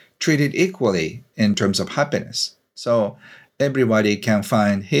been treated equally in terms of happiness. So everybody can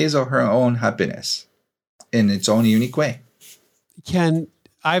find his or her own happiness in its own unique way.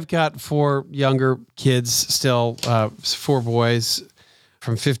 I've got 4 younger kids still, 4 boys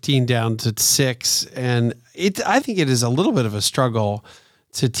from 15 down to 6. And I think it is a little bit of a struggle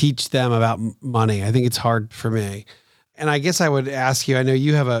to teach them about money. I think it's hard for me. And I guess I would ask you, I know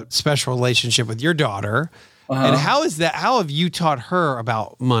you have a special relationship with your daughter. And how is that? How have you taught her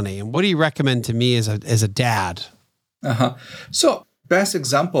about money? And what do you recommend to me as a dad? So best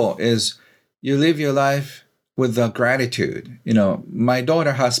example is you live your life with the gratitude. My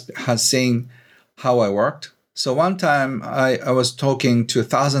daughter has seen how I worked. So one time I was talking to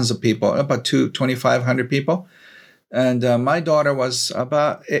thousands of people, about 2,500 people. And my daughter was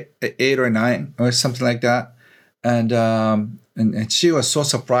about 8 or 9 or something like that. And she was so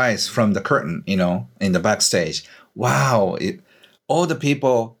surprised from the curtain, in the backstage. Wow, all the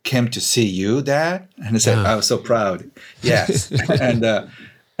people came to see you, Dad? And I said, I was so proud. Yes.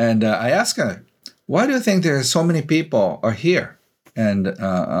 and I asked her, why do you think there are so many people are here? And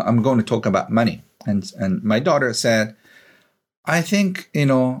I'm going to talk about money. And my daughter said, I think,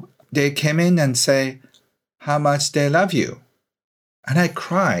 they came in and say how much they love you. And I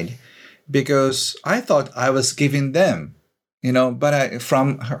cried because I thought I was giving them, but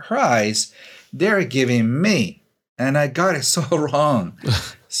from her eyes, they're giving me. And I got it so wrong.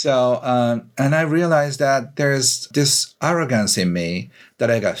 So, and I realized that there's this arrogance in me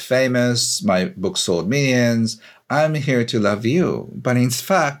that I got famous, my book sold millions, I'm here to love you. But in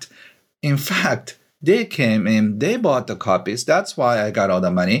fact, they came in, they bought the copies. That's why I got all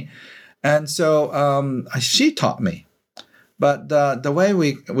the money. And so she taught me. But the way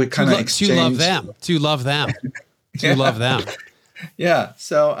we kind of exchange. To love them. To love them. Yeah.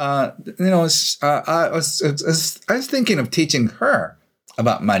 So, I was thinking of teaching her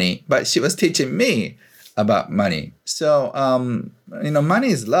about money, but she was teaching me about money. So, money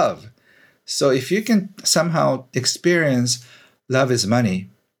is love. So if you can somehow experience love is money.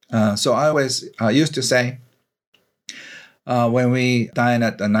 So I always used to say, when we dine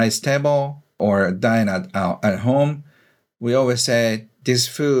at a nice table or dine at home, we always say, this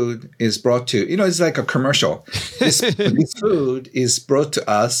food is brought to, it's like a commercial. This food is brought to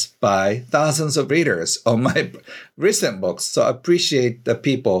us by thousands of readers of my recent books. So I appreciate the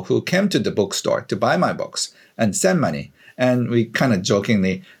people who came to the bookstore to buy my books and send money. And we kind of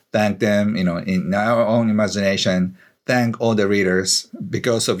jokingly thank them, in our own imagination, thank all the readers.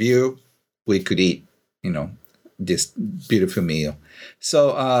 Because of you, we could eat, this beautiful meal.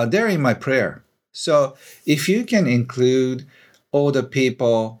 So they're in my prayer. So if you can include all the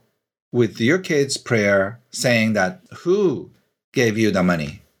people with your kids' prayer saying that who gave you the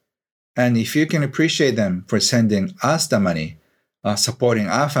money, and if you can appreciate them for sending us the money, supporting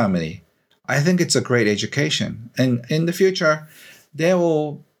our family, I think it's a great education. And in the future, they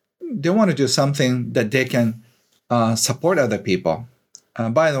want to do something that they can support other people.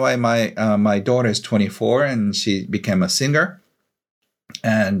 By the way, my daughter is 24 and she became a singer.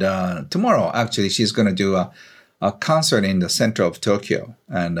 And tomorrow, actually, she's going to do a concert in the center of Tokyo.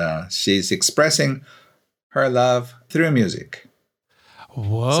 And she's expressing her love through music.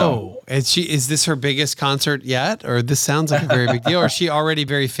 Whoa. So, is this her biggest concert yet? Or this sounds like a very big deal? Or is she already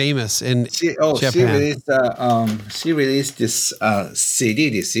very famous in Japan? She released this CD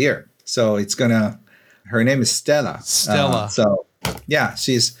this year. So her name is Stella. So yeah,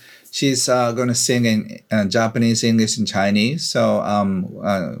 she's going to sing in Japanese, English, and Chinese. So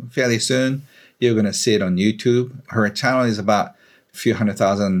fairly soon, you're going to see it on YouTube. Her channel is about a few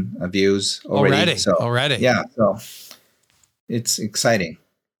 100,000 views already. Already. Yeah. So it's exciting.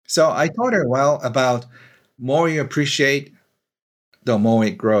 So I taught her about more you appreciate, the more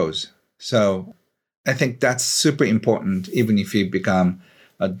it grows. So I think that's super important, even if you become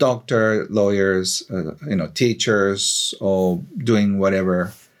a doctor, lawyers, teachers, or doing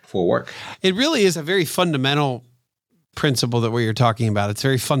whatever for work. It really is a very fundamental principle that what you're talking about. It's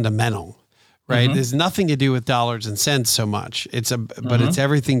very fundamental, right? Mm-hmm. There's nothing to do with dollars and cents so much. But it's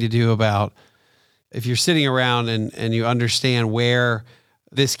everything to do about if you're sitting around and you understand where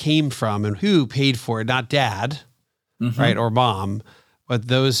this came from and who paid for it, not dad, right, or mom, but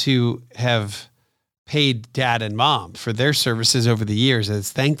those who have paid dad and mom for their services over the years, and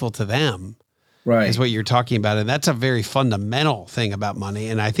it's thankful to them, right, is what you're talking about. And that's a very fundamental thing about money.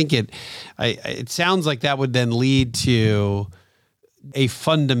 And I think it sounds like that would then lead to a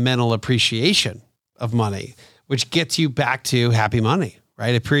fundamental appreciation of money, which gets you back to happy money,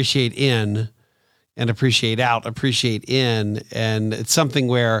 right? Appreciate in and appreciate in. And it's something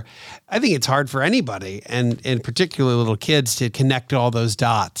where I think it's hard for anybody, and particularly little kids, to connect all those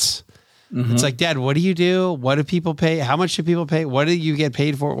dots. Mm-hmm. It's like, Dad, what do you do? What do people pay? How much do people pay? What do you get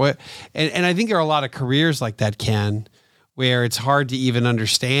paid for? What? And I think there are a lot of careers like that, Ken, where it's hard to even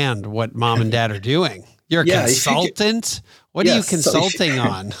understand what mom and dad are doing. You're a consultant. What are you consulting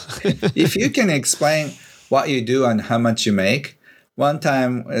on? If you can explain what you do and how much you make. One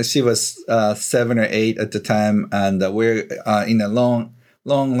time she was 7 or 8 at the time, and we're in a long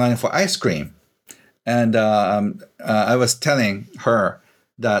line for ice cream. And I was telling her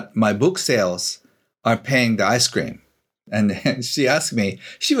that my book sales are paying the ice cream. And she asked me,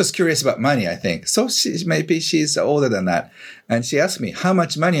 she was curious about money, I think. So maybe she's older than that. And she asked me, how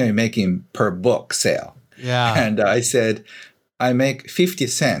much money are you making per book sale? Yeah. And I said, I make 50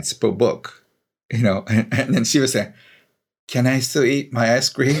 cents per book, and then she was saying, can I still eat my ice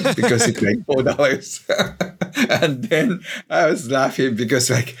cream? Because it's like $4. And then I was laughing because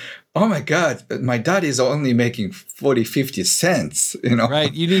oh my God, my dad is only making 50 cents,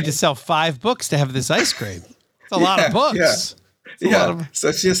 Right. You need to sell 5 books to have this ice cream. It's a lot of books. Yeah.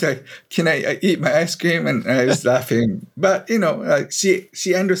 So she's like, can I eat my ice cream? And I was laughing. But,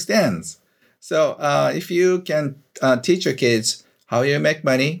 she understands. So if you can teach your kids how you make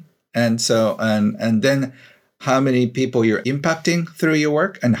money, and so and then how many people you're impacting through your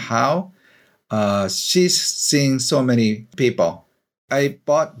work, and how she's seeing so many people. I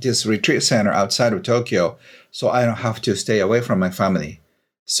bought this retreat center outside of Tokyo, so I don't have to stay away from my family.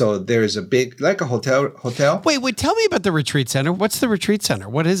 So there's a big, like a hotel. Wait, tell me about the retreat center. What's the retreat center?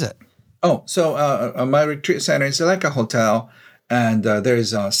 What is it? Oh, so my retreat center is like a hotel, and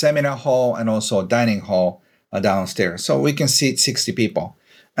there's a seminar hall and also a dining hall downstairs. So we can seat 60 people.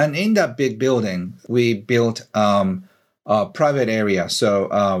 And in that big building, we built a private area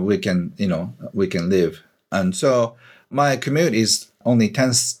so we can live. And so my commute is only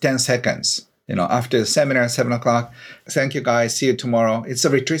 10 seconds. After the seminar at 7 o'clock, thank you guys, see you tomorrow. It's a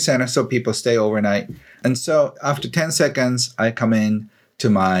retreat center, so people stay overnight. And so after 10 seconds, I come in to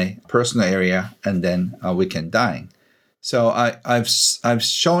my personal area, and then we can dine. So I've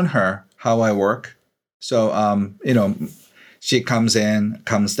shown her how I work. So, she comes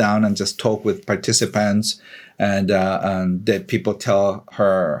down and just talk with participants, and that people tell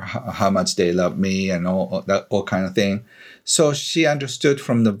her how much they love me and all kind of thing. So she understood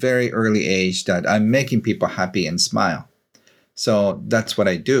from the very early age that I'm making people happy and smile. So that's what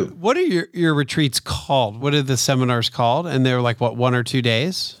I do. What are your retreats called? What are the seminars called? And they're like, what, 1 or 2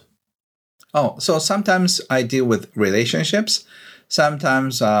 days? Oh, so sometimes I deal with relationships,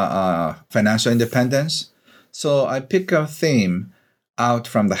 sometimes financial independence. So I pick a theme out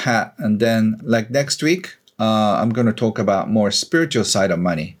from the hat, and then like next week, I'm going to talk about more spiritual side of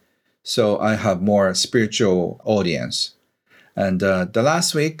money. So I have more spiritual audience. And the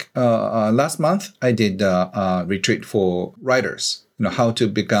last month, I did a retreat for writers, how to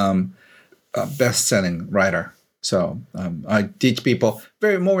become a best-selling writer. So I teach people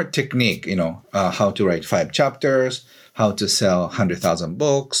very more technique, how to write 5 chapters, how to sell 100,000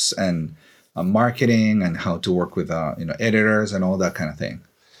 books, and marketing, and how to work with editors and all that kind of thing.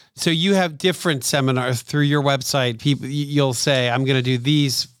 So you have different seminars through your website. People, you'll say, I'm going to do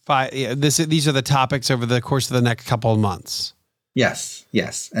these 5. These are the topics over the course of the next couple of months. Yes.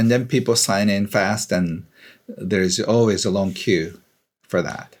 And then people sign in fast, and there's always a long queue for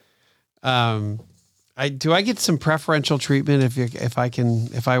that. Do I get some preferential treatment if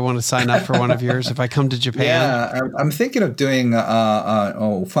I want to sign up for one of yours if I come to Japan? Yeah, I'm thinking of doing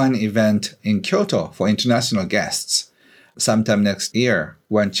a fun event in Kyoto for international guests sometime next year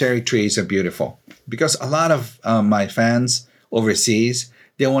when cherry trees are beautiful. Because a lot of my fans overseas,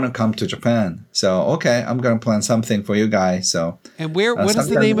 they want to come to Japan. So, okay, I'm going to plan something for you guys. So, and what is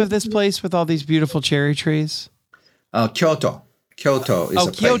the name of this place with all these beautiful cherry trees? Kyoto. Kyoto is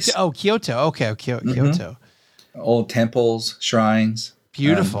a place. Kyoto. Okay, Kyoto. Old temples, shrines.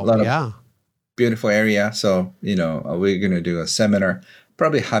 Beautiful, beautiful area. So, we're going to do a seminar,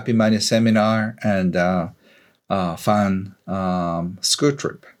 probably Happy Money seminar, and fun school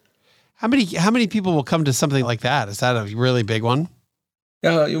trip. How many people will come to something like that? Is that a really big one?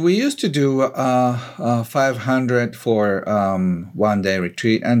 We used to do 500 for 1-day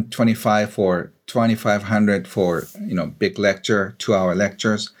retreat, and 2,500 for big lecture, 2-hour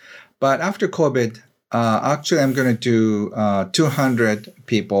lectures. But after COVID, actually I'm going to do 200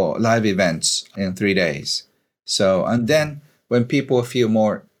 people live events in 3 days. So, and then when people feel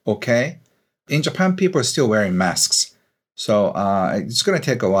more okay, in Japan people are still wearing masks. So it's going to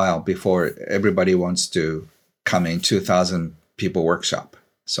take a while before everybody wants to come in 2,000 people workshop.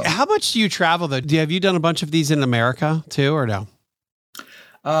 So how much do you travel though? Have you done a bunch of these in America too, or no?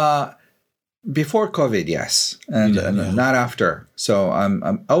 Before COVID, yes, and not after. So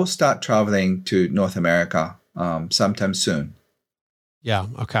I'll start traveling to North America sometime soon. Yeah.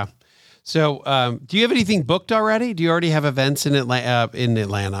 Okay. So, do you have anything booked already? Do you already have events in Atlanta,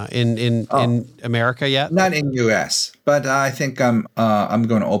 in America yet? Not in US, but I think I'm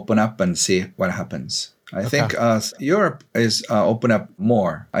going to open up and see what happens. I think Europe is open up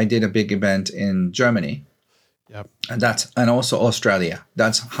more. I did a big event in Germany. Yep. And also Australia.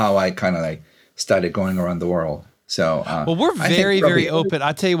 That's how I kind of like started going around the world. So, well, we're very open.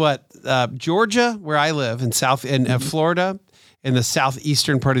 I'll tell you what, Georgia, where I live, in Florida, in the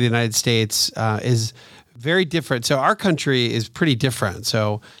southeastern part of the United States, is very different. So our country is pretty different.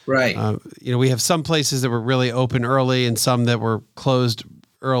 So, right. We have some places that were really open early and some that were closed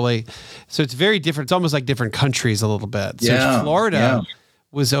early. So it's very different. It's almost like different countries a little bit. So Florida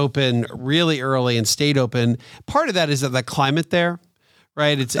was open really early and stayed open. Part of that is the climate there.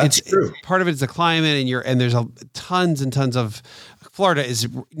 Right. It's true. Part of it is the climate and there's tons and tons of Florida is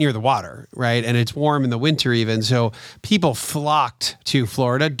near the water. Right. And it's warm in the winter even. So people flocked to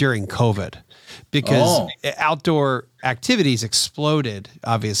Florida during COVID because outdoor activities exploded,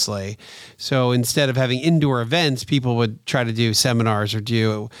 obviously. So instead of having indoor events, people would try to do seminars or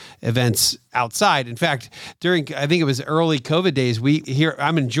do events outside. In fact, I think it was early COVID days,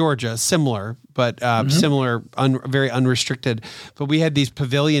 I'm in Georgia, similar, but very unrestricted. But we had these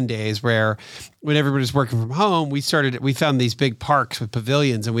pavilion days where when everybody was working from home, we found these big parks with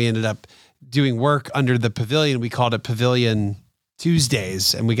pavilions and we ended up doing work under the pavilion. We called it Pavilion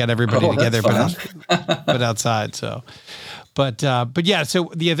Tuesdays, and we got everybody together, but outside. So, but yeah.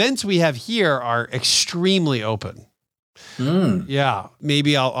 So the events we have here are extremely open. Yeah,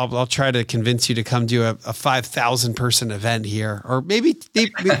 maybe I'll try to convince you to come do a 5,000 person event here, or maybe we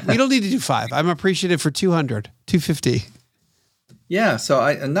don't need to do 5. I'm appreciative for 200, 250. Yeah,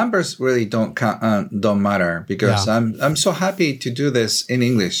 so numbers really don't matter because I'm so happy to do this in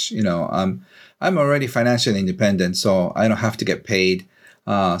English. I'm already financially independent, so I don't have to get paid.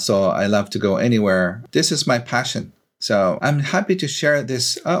 So I love to go anywhere. This is my passion. So I'm happy to share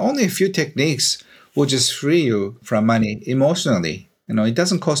this. Only a few techniques will just free you from money emotionally. It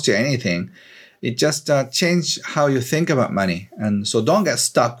doesn't cost you anything. It just change how you think about money. And so don't get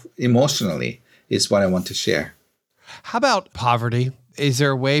stuck emotionally is what I want to share. How about poverty? Is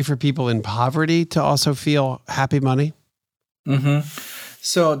there a way for people in poverty to also feel happy money? Mm-hmm.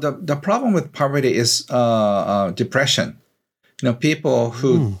 So the problem with poverty is depression. People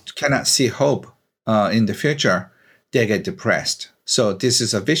who cannot see hope in the future, they get depressed. So this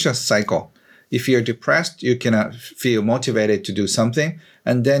is a vicious cycle. If you're depressed, you cannot feel motivated to do something,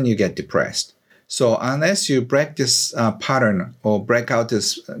 and then you get depressed. So unless you break this pattern or break out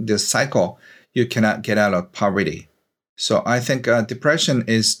this cycle, you cannot get out of poverty. So I think depression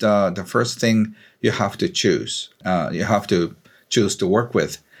is the first thing you have to choose. You have to choose to work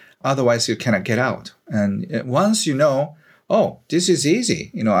with. Otherwise, you cannot get out. And once you know, this is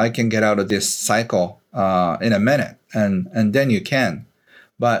easy. I can get out of this cycle in a minute, and then you can.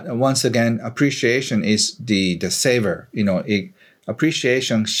 But once again, appreciation is the saver.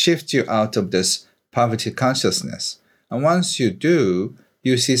 Appreciation shifts you out of this poverty consciousness. And once you do,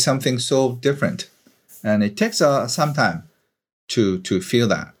 you see something so different. And it takes some time to feel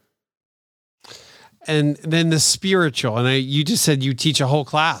that. And then the spiritual, and you just said you teach a whole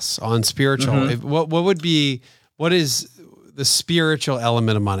class on spiritual. Mm-hmm. What is the spiritual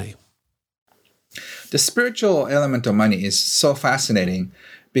element of money? The spiritual element of money is so fascinating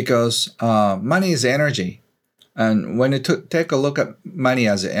because money is energy. And when you take a look at money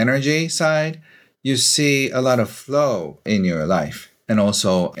as an energy side, you see a lot of flow in your life and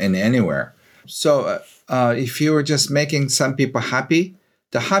also in anywhere. So if you were just making some people happy,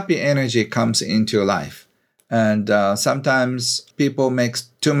 the happy energy comes into your life. And sometimes people make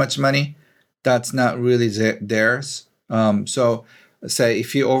too much money. That's not really theirs. So say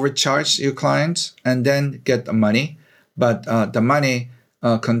if you overcharge your clients and then get the money, but the money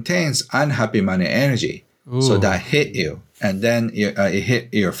contains unhappy money energy. Ooh. So that hit you. And then it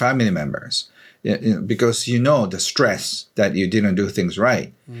hit your family members. Because the stress that you didn't do things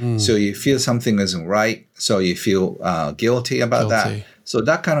right. So you feel something isn't right. So you feel guilty about that. So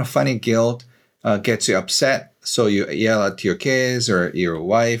that kind of funny guilt gets you upset. So you yell at your kids or your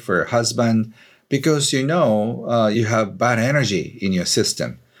wife or husband because you have bad energy in your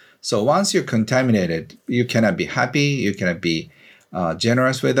system. So once you're contaminated, you cannot be happy. You cannot be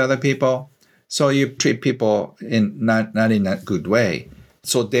generous with other people. So you treat people not in a good way.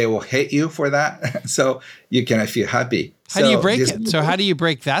 So they will hate you for that. So you cannot feel happy. How do you break it? So how do you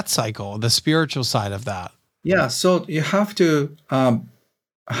break that cycle, the spiritual side of that? Yeah. So you have to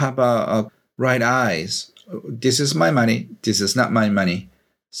have a right eyes. This is my money. This is not my money.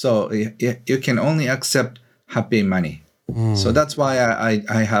 So you can only accept happy money. So that's why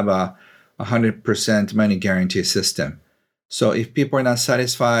I have a 100% money guarantee system. So if people are not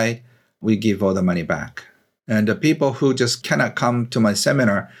satisfied, we give all the money back. And the people who just cannot come to my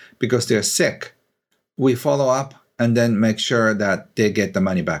seminar because they're sick, we follow up and then make sure that they get the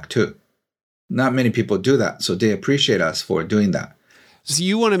money back too. Not many people do that, so they appreciate us for doing that. So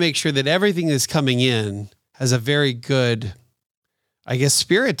you want to make sure that everything that's coming in has a very good, I guess,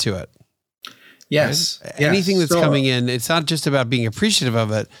 spirit to it. Yes. Right? Yes. Anything that's coming in, it's not just about being appreciative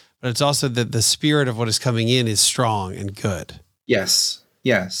of it, but it's also that the spirit of what is coming in is strong and good. Yes.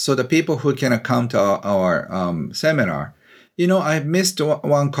 Yes. So the people who cannot come to our seminar, I missed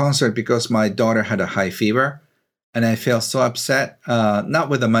one concert because my daughter had a high fever, and I felt so upset, not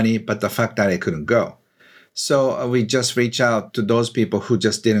with the money, but the fact that I couldn't go. So we just reach out to those people who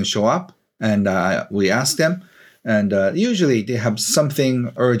just didn't show up, and we ask them, and usually they have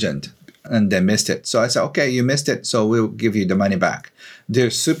something urgent and they missed it. So I said, okay, you missed it, so we'll give you the money back.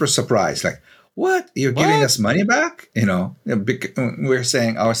 They're super surprised, like, what? You're giving us money back? We're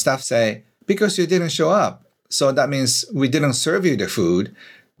saying, our staff say, because you didn't show up. So that means we didn't serve you the food.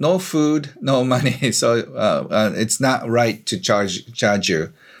 No food, no money. So it's not right to charge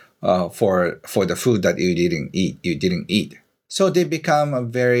you for the food that you didn't eat. So they become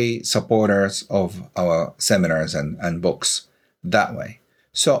very supporters of our seminars and books that way.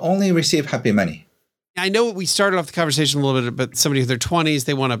 So only receive happy money. I know we started off the conversation a little bit about somebody in their 20s,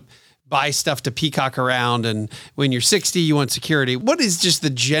 they want to buy stuff to peacock around. And when you're 60, you want security. What is just the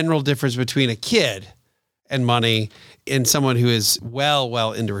general difference between a kid and money and someone who is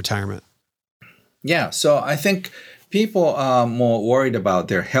well into retirement? Yeah. So I think people are more worried about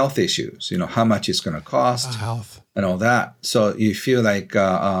their health issues, how much it's going to cost health and all that. So you feel like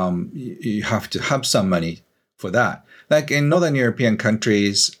you have to have some money for that. Like in Northern European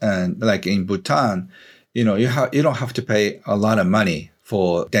countries and like in Bhutan, you don't have to pay a lot of money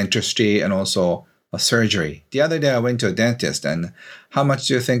for dentistry and also a surgery. The other day I went to a dentist, and how much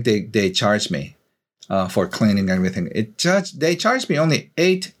do you think they charged me for cleaning and everything? They charged me only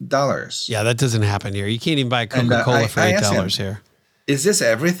 $8. Yeah, that doesn't happen here. You can't even buy Coca-Cola for $8 here. Is this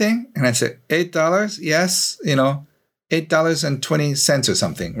everything? And I said, $8? Yes, $8.20 or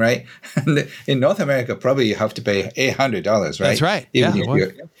something, right? And in North America, probably you have to pay $800, right? That's right.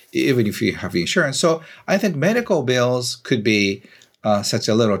 Even if you have insurance. So I think medical bills could be such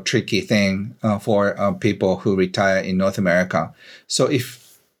a little tricky thing for people who retire in North America. So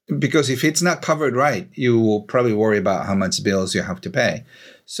because if it's not covered right, you will probably worry about how much bills you have to pay.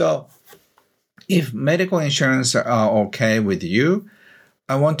 So if medical insurance are okay with you,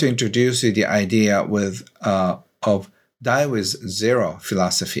 I want to introduce you the idea of Die with Zero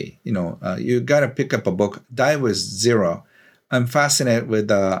philosophy. You got to pick up a book, Die with Zero. I'm fascinated with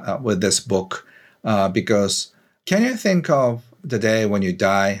this book because can you think of the day when you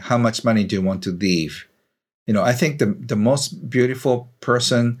die, how much money do you want to leave? I think the most beautiful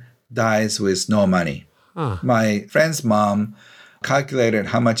person dies with no money. My friend's mom calculated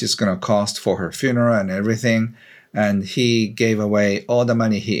how much it's going to cost for her funeral and everything, and he gave away all the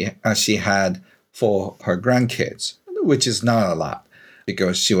money she had for her grandkids, which is not a lot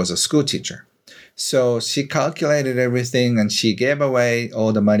because she was a school teacher. So she calculated everything and she gave away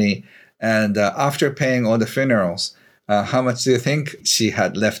all the money. And after paying all the funerals, how much do you think she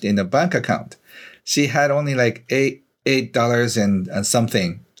had left in the bank account? She had only like $8 and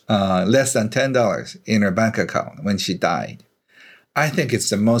something, less than $10 in her bank account when she died. I think it's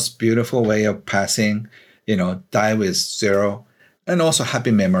the most beautiful way of passing, die with zero, and also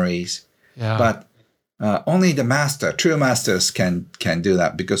happy memories. Yeah. But only the true masters can do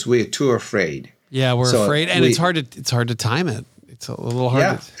that because we're too afraid. Yeah, we're afraid, and it's hard to time it. It's a little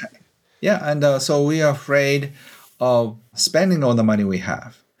hard. Yeah, and so we are afraid of spending all the money we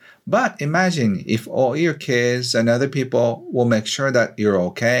have. But imagine if all your kids and other people will make sure that you're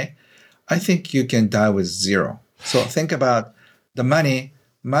okay. I think you can die with zero. So think about the money.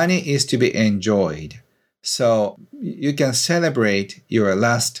 Money is to be enjoyed. So you can celebrate your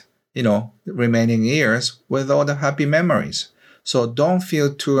last, remaining years with all the happy memories. So don't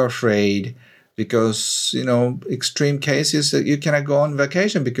feel too afraid because, extreme cases that you cannot go on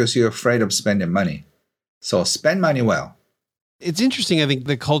vacation because you're afraid of spending money. So spend money well. It's interesting. I think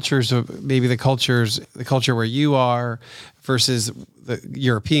the culture where you are versus the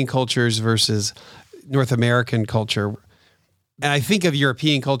European cultures versus North American culture. And I think of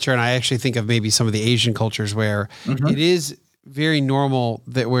European culture, and I actually think of maybe some of the Asian cultures where it is very normal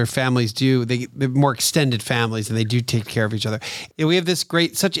that where families they're more extended families and they do take care of each other. And we have this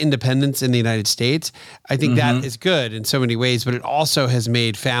such independence in the United States. I think that is good in so many ways, but it also has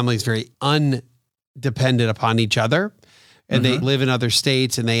made families very undependent upon each other, and they live in other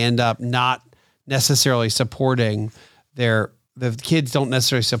states and they end up not necessarily supporting the kids don't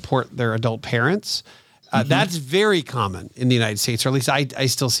necessarily support their adult parents. That's very common in the United States, or at least I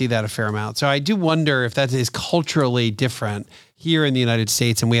still see that a fair amount. So I do wonder if that is culturally different here in the United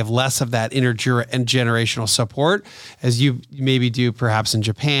States, and we have less of that intergenerational support as you maybe do perhaps in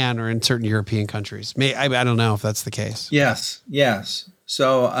Japan or in certain European countries. I don't know if that's the case. Yes.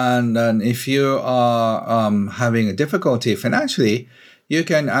 So, and if you are having a difficulty financially, you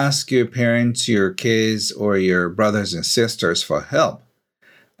can ask your parents, your kids, or your brothers and sisters for help.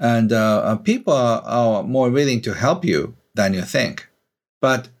 And people are more willing to help you than you think.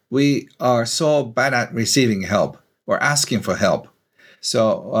 But we are so bad at receiving help or asking for help.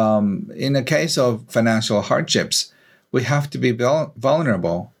 So in the case of financial hardships, we have to be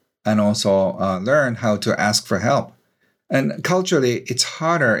vulnerable and also learn how to ask for help. And culturally, it's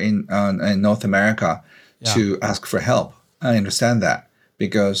harder in North America to ask for help. I understand that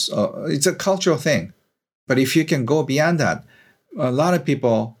because it's a cultural thing. But if you can go beyond that, a lot of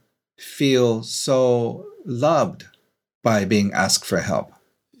people feel so loved by being asked for help.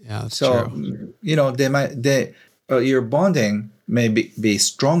 Yeah, that's true. Your bonding may be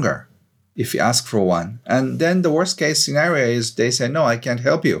stronger if you ask for one. And then the worst case scenario is they say, no, I can't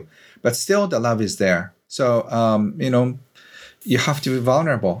help you. But still the love is there. So, you have to be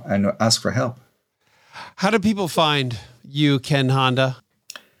vulnerable and ask for help. How do people find you, Ken Honda?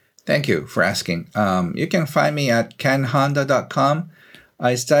 Thank you for asking. You can find me at kenhonda.com.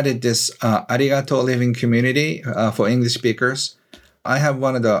 I started this Arigato Living community for English speakers. I have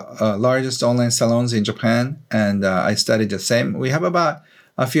one of the largest online salons in Japan, and I studied the same. We have about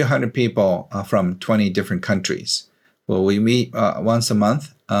a few hundred people from 20 different countries. Well, we meet once a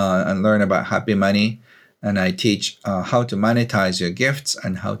month and learn about happy money, and I teach how to monetize your gifts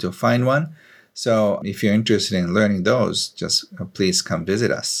and how to find one. So if you're interested in learning those, just please come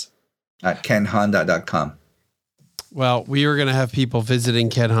visit us at kenhonda.com. Well, we are going to have people visiting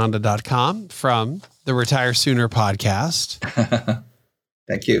kenhonda.com from the Retire Sooner podcast.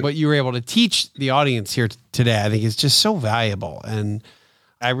 Thank you. What you were able to teach the audience here today, I think is just so valuable. And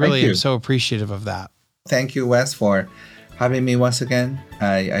I really am so appreciative of that. Thank you, Wes, for having me once again.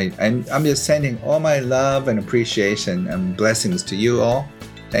 I'm just sending all my love and appreciation and blessings to you all.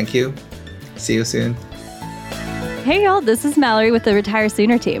 Thank you. See you soon. Hey y'all, this is Mallory with the Retire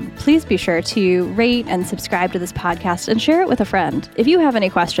Sooner team. Please be sure to rate and subscribe to this podcast and share it with a friend. If you have any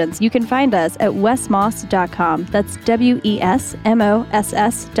questions, you can find us at wesmoss.com. That's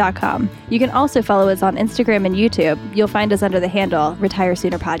WESMOSS.com. You can also follow us on Instagram and YouTube. You'll find us under the handle Retire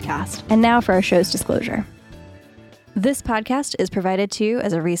Sooner Podcast. And now for our show's disclosure. This podcast is provided to you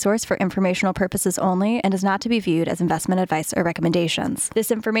as a resource for informational purposes only and is not to be viewed as investment advice or recommendations.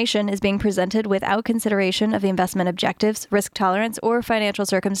 This information is being presented without consideration of the investment objectives, risk tolerance, or financial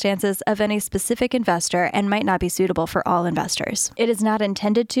circumstances of any specific investor and might not be suitable for all investors. It is not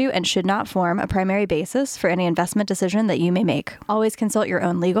intended to and should not form a primary basis for any investment decision that you may make. Always consult your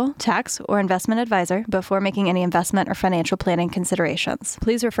own legal, tax, or investment advisor before making any investment or financial planning considerations.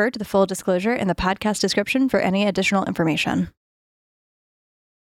 Please refer to the full disclosure in the podcast description for any additional information.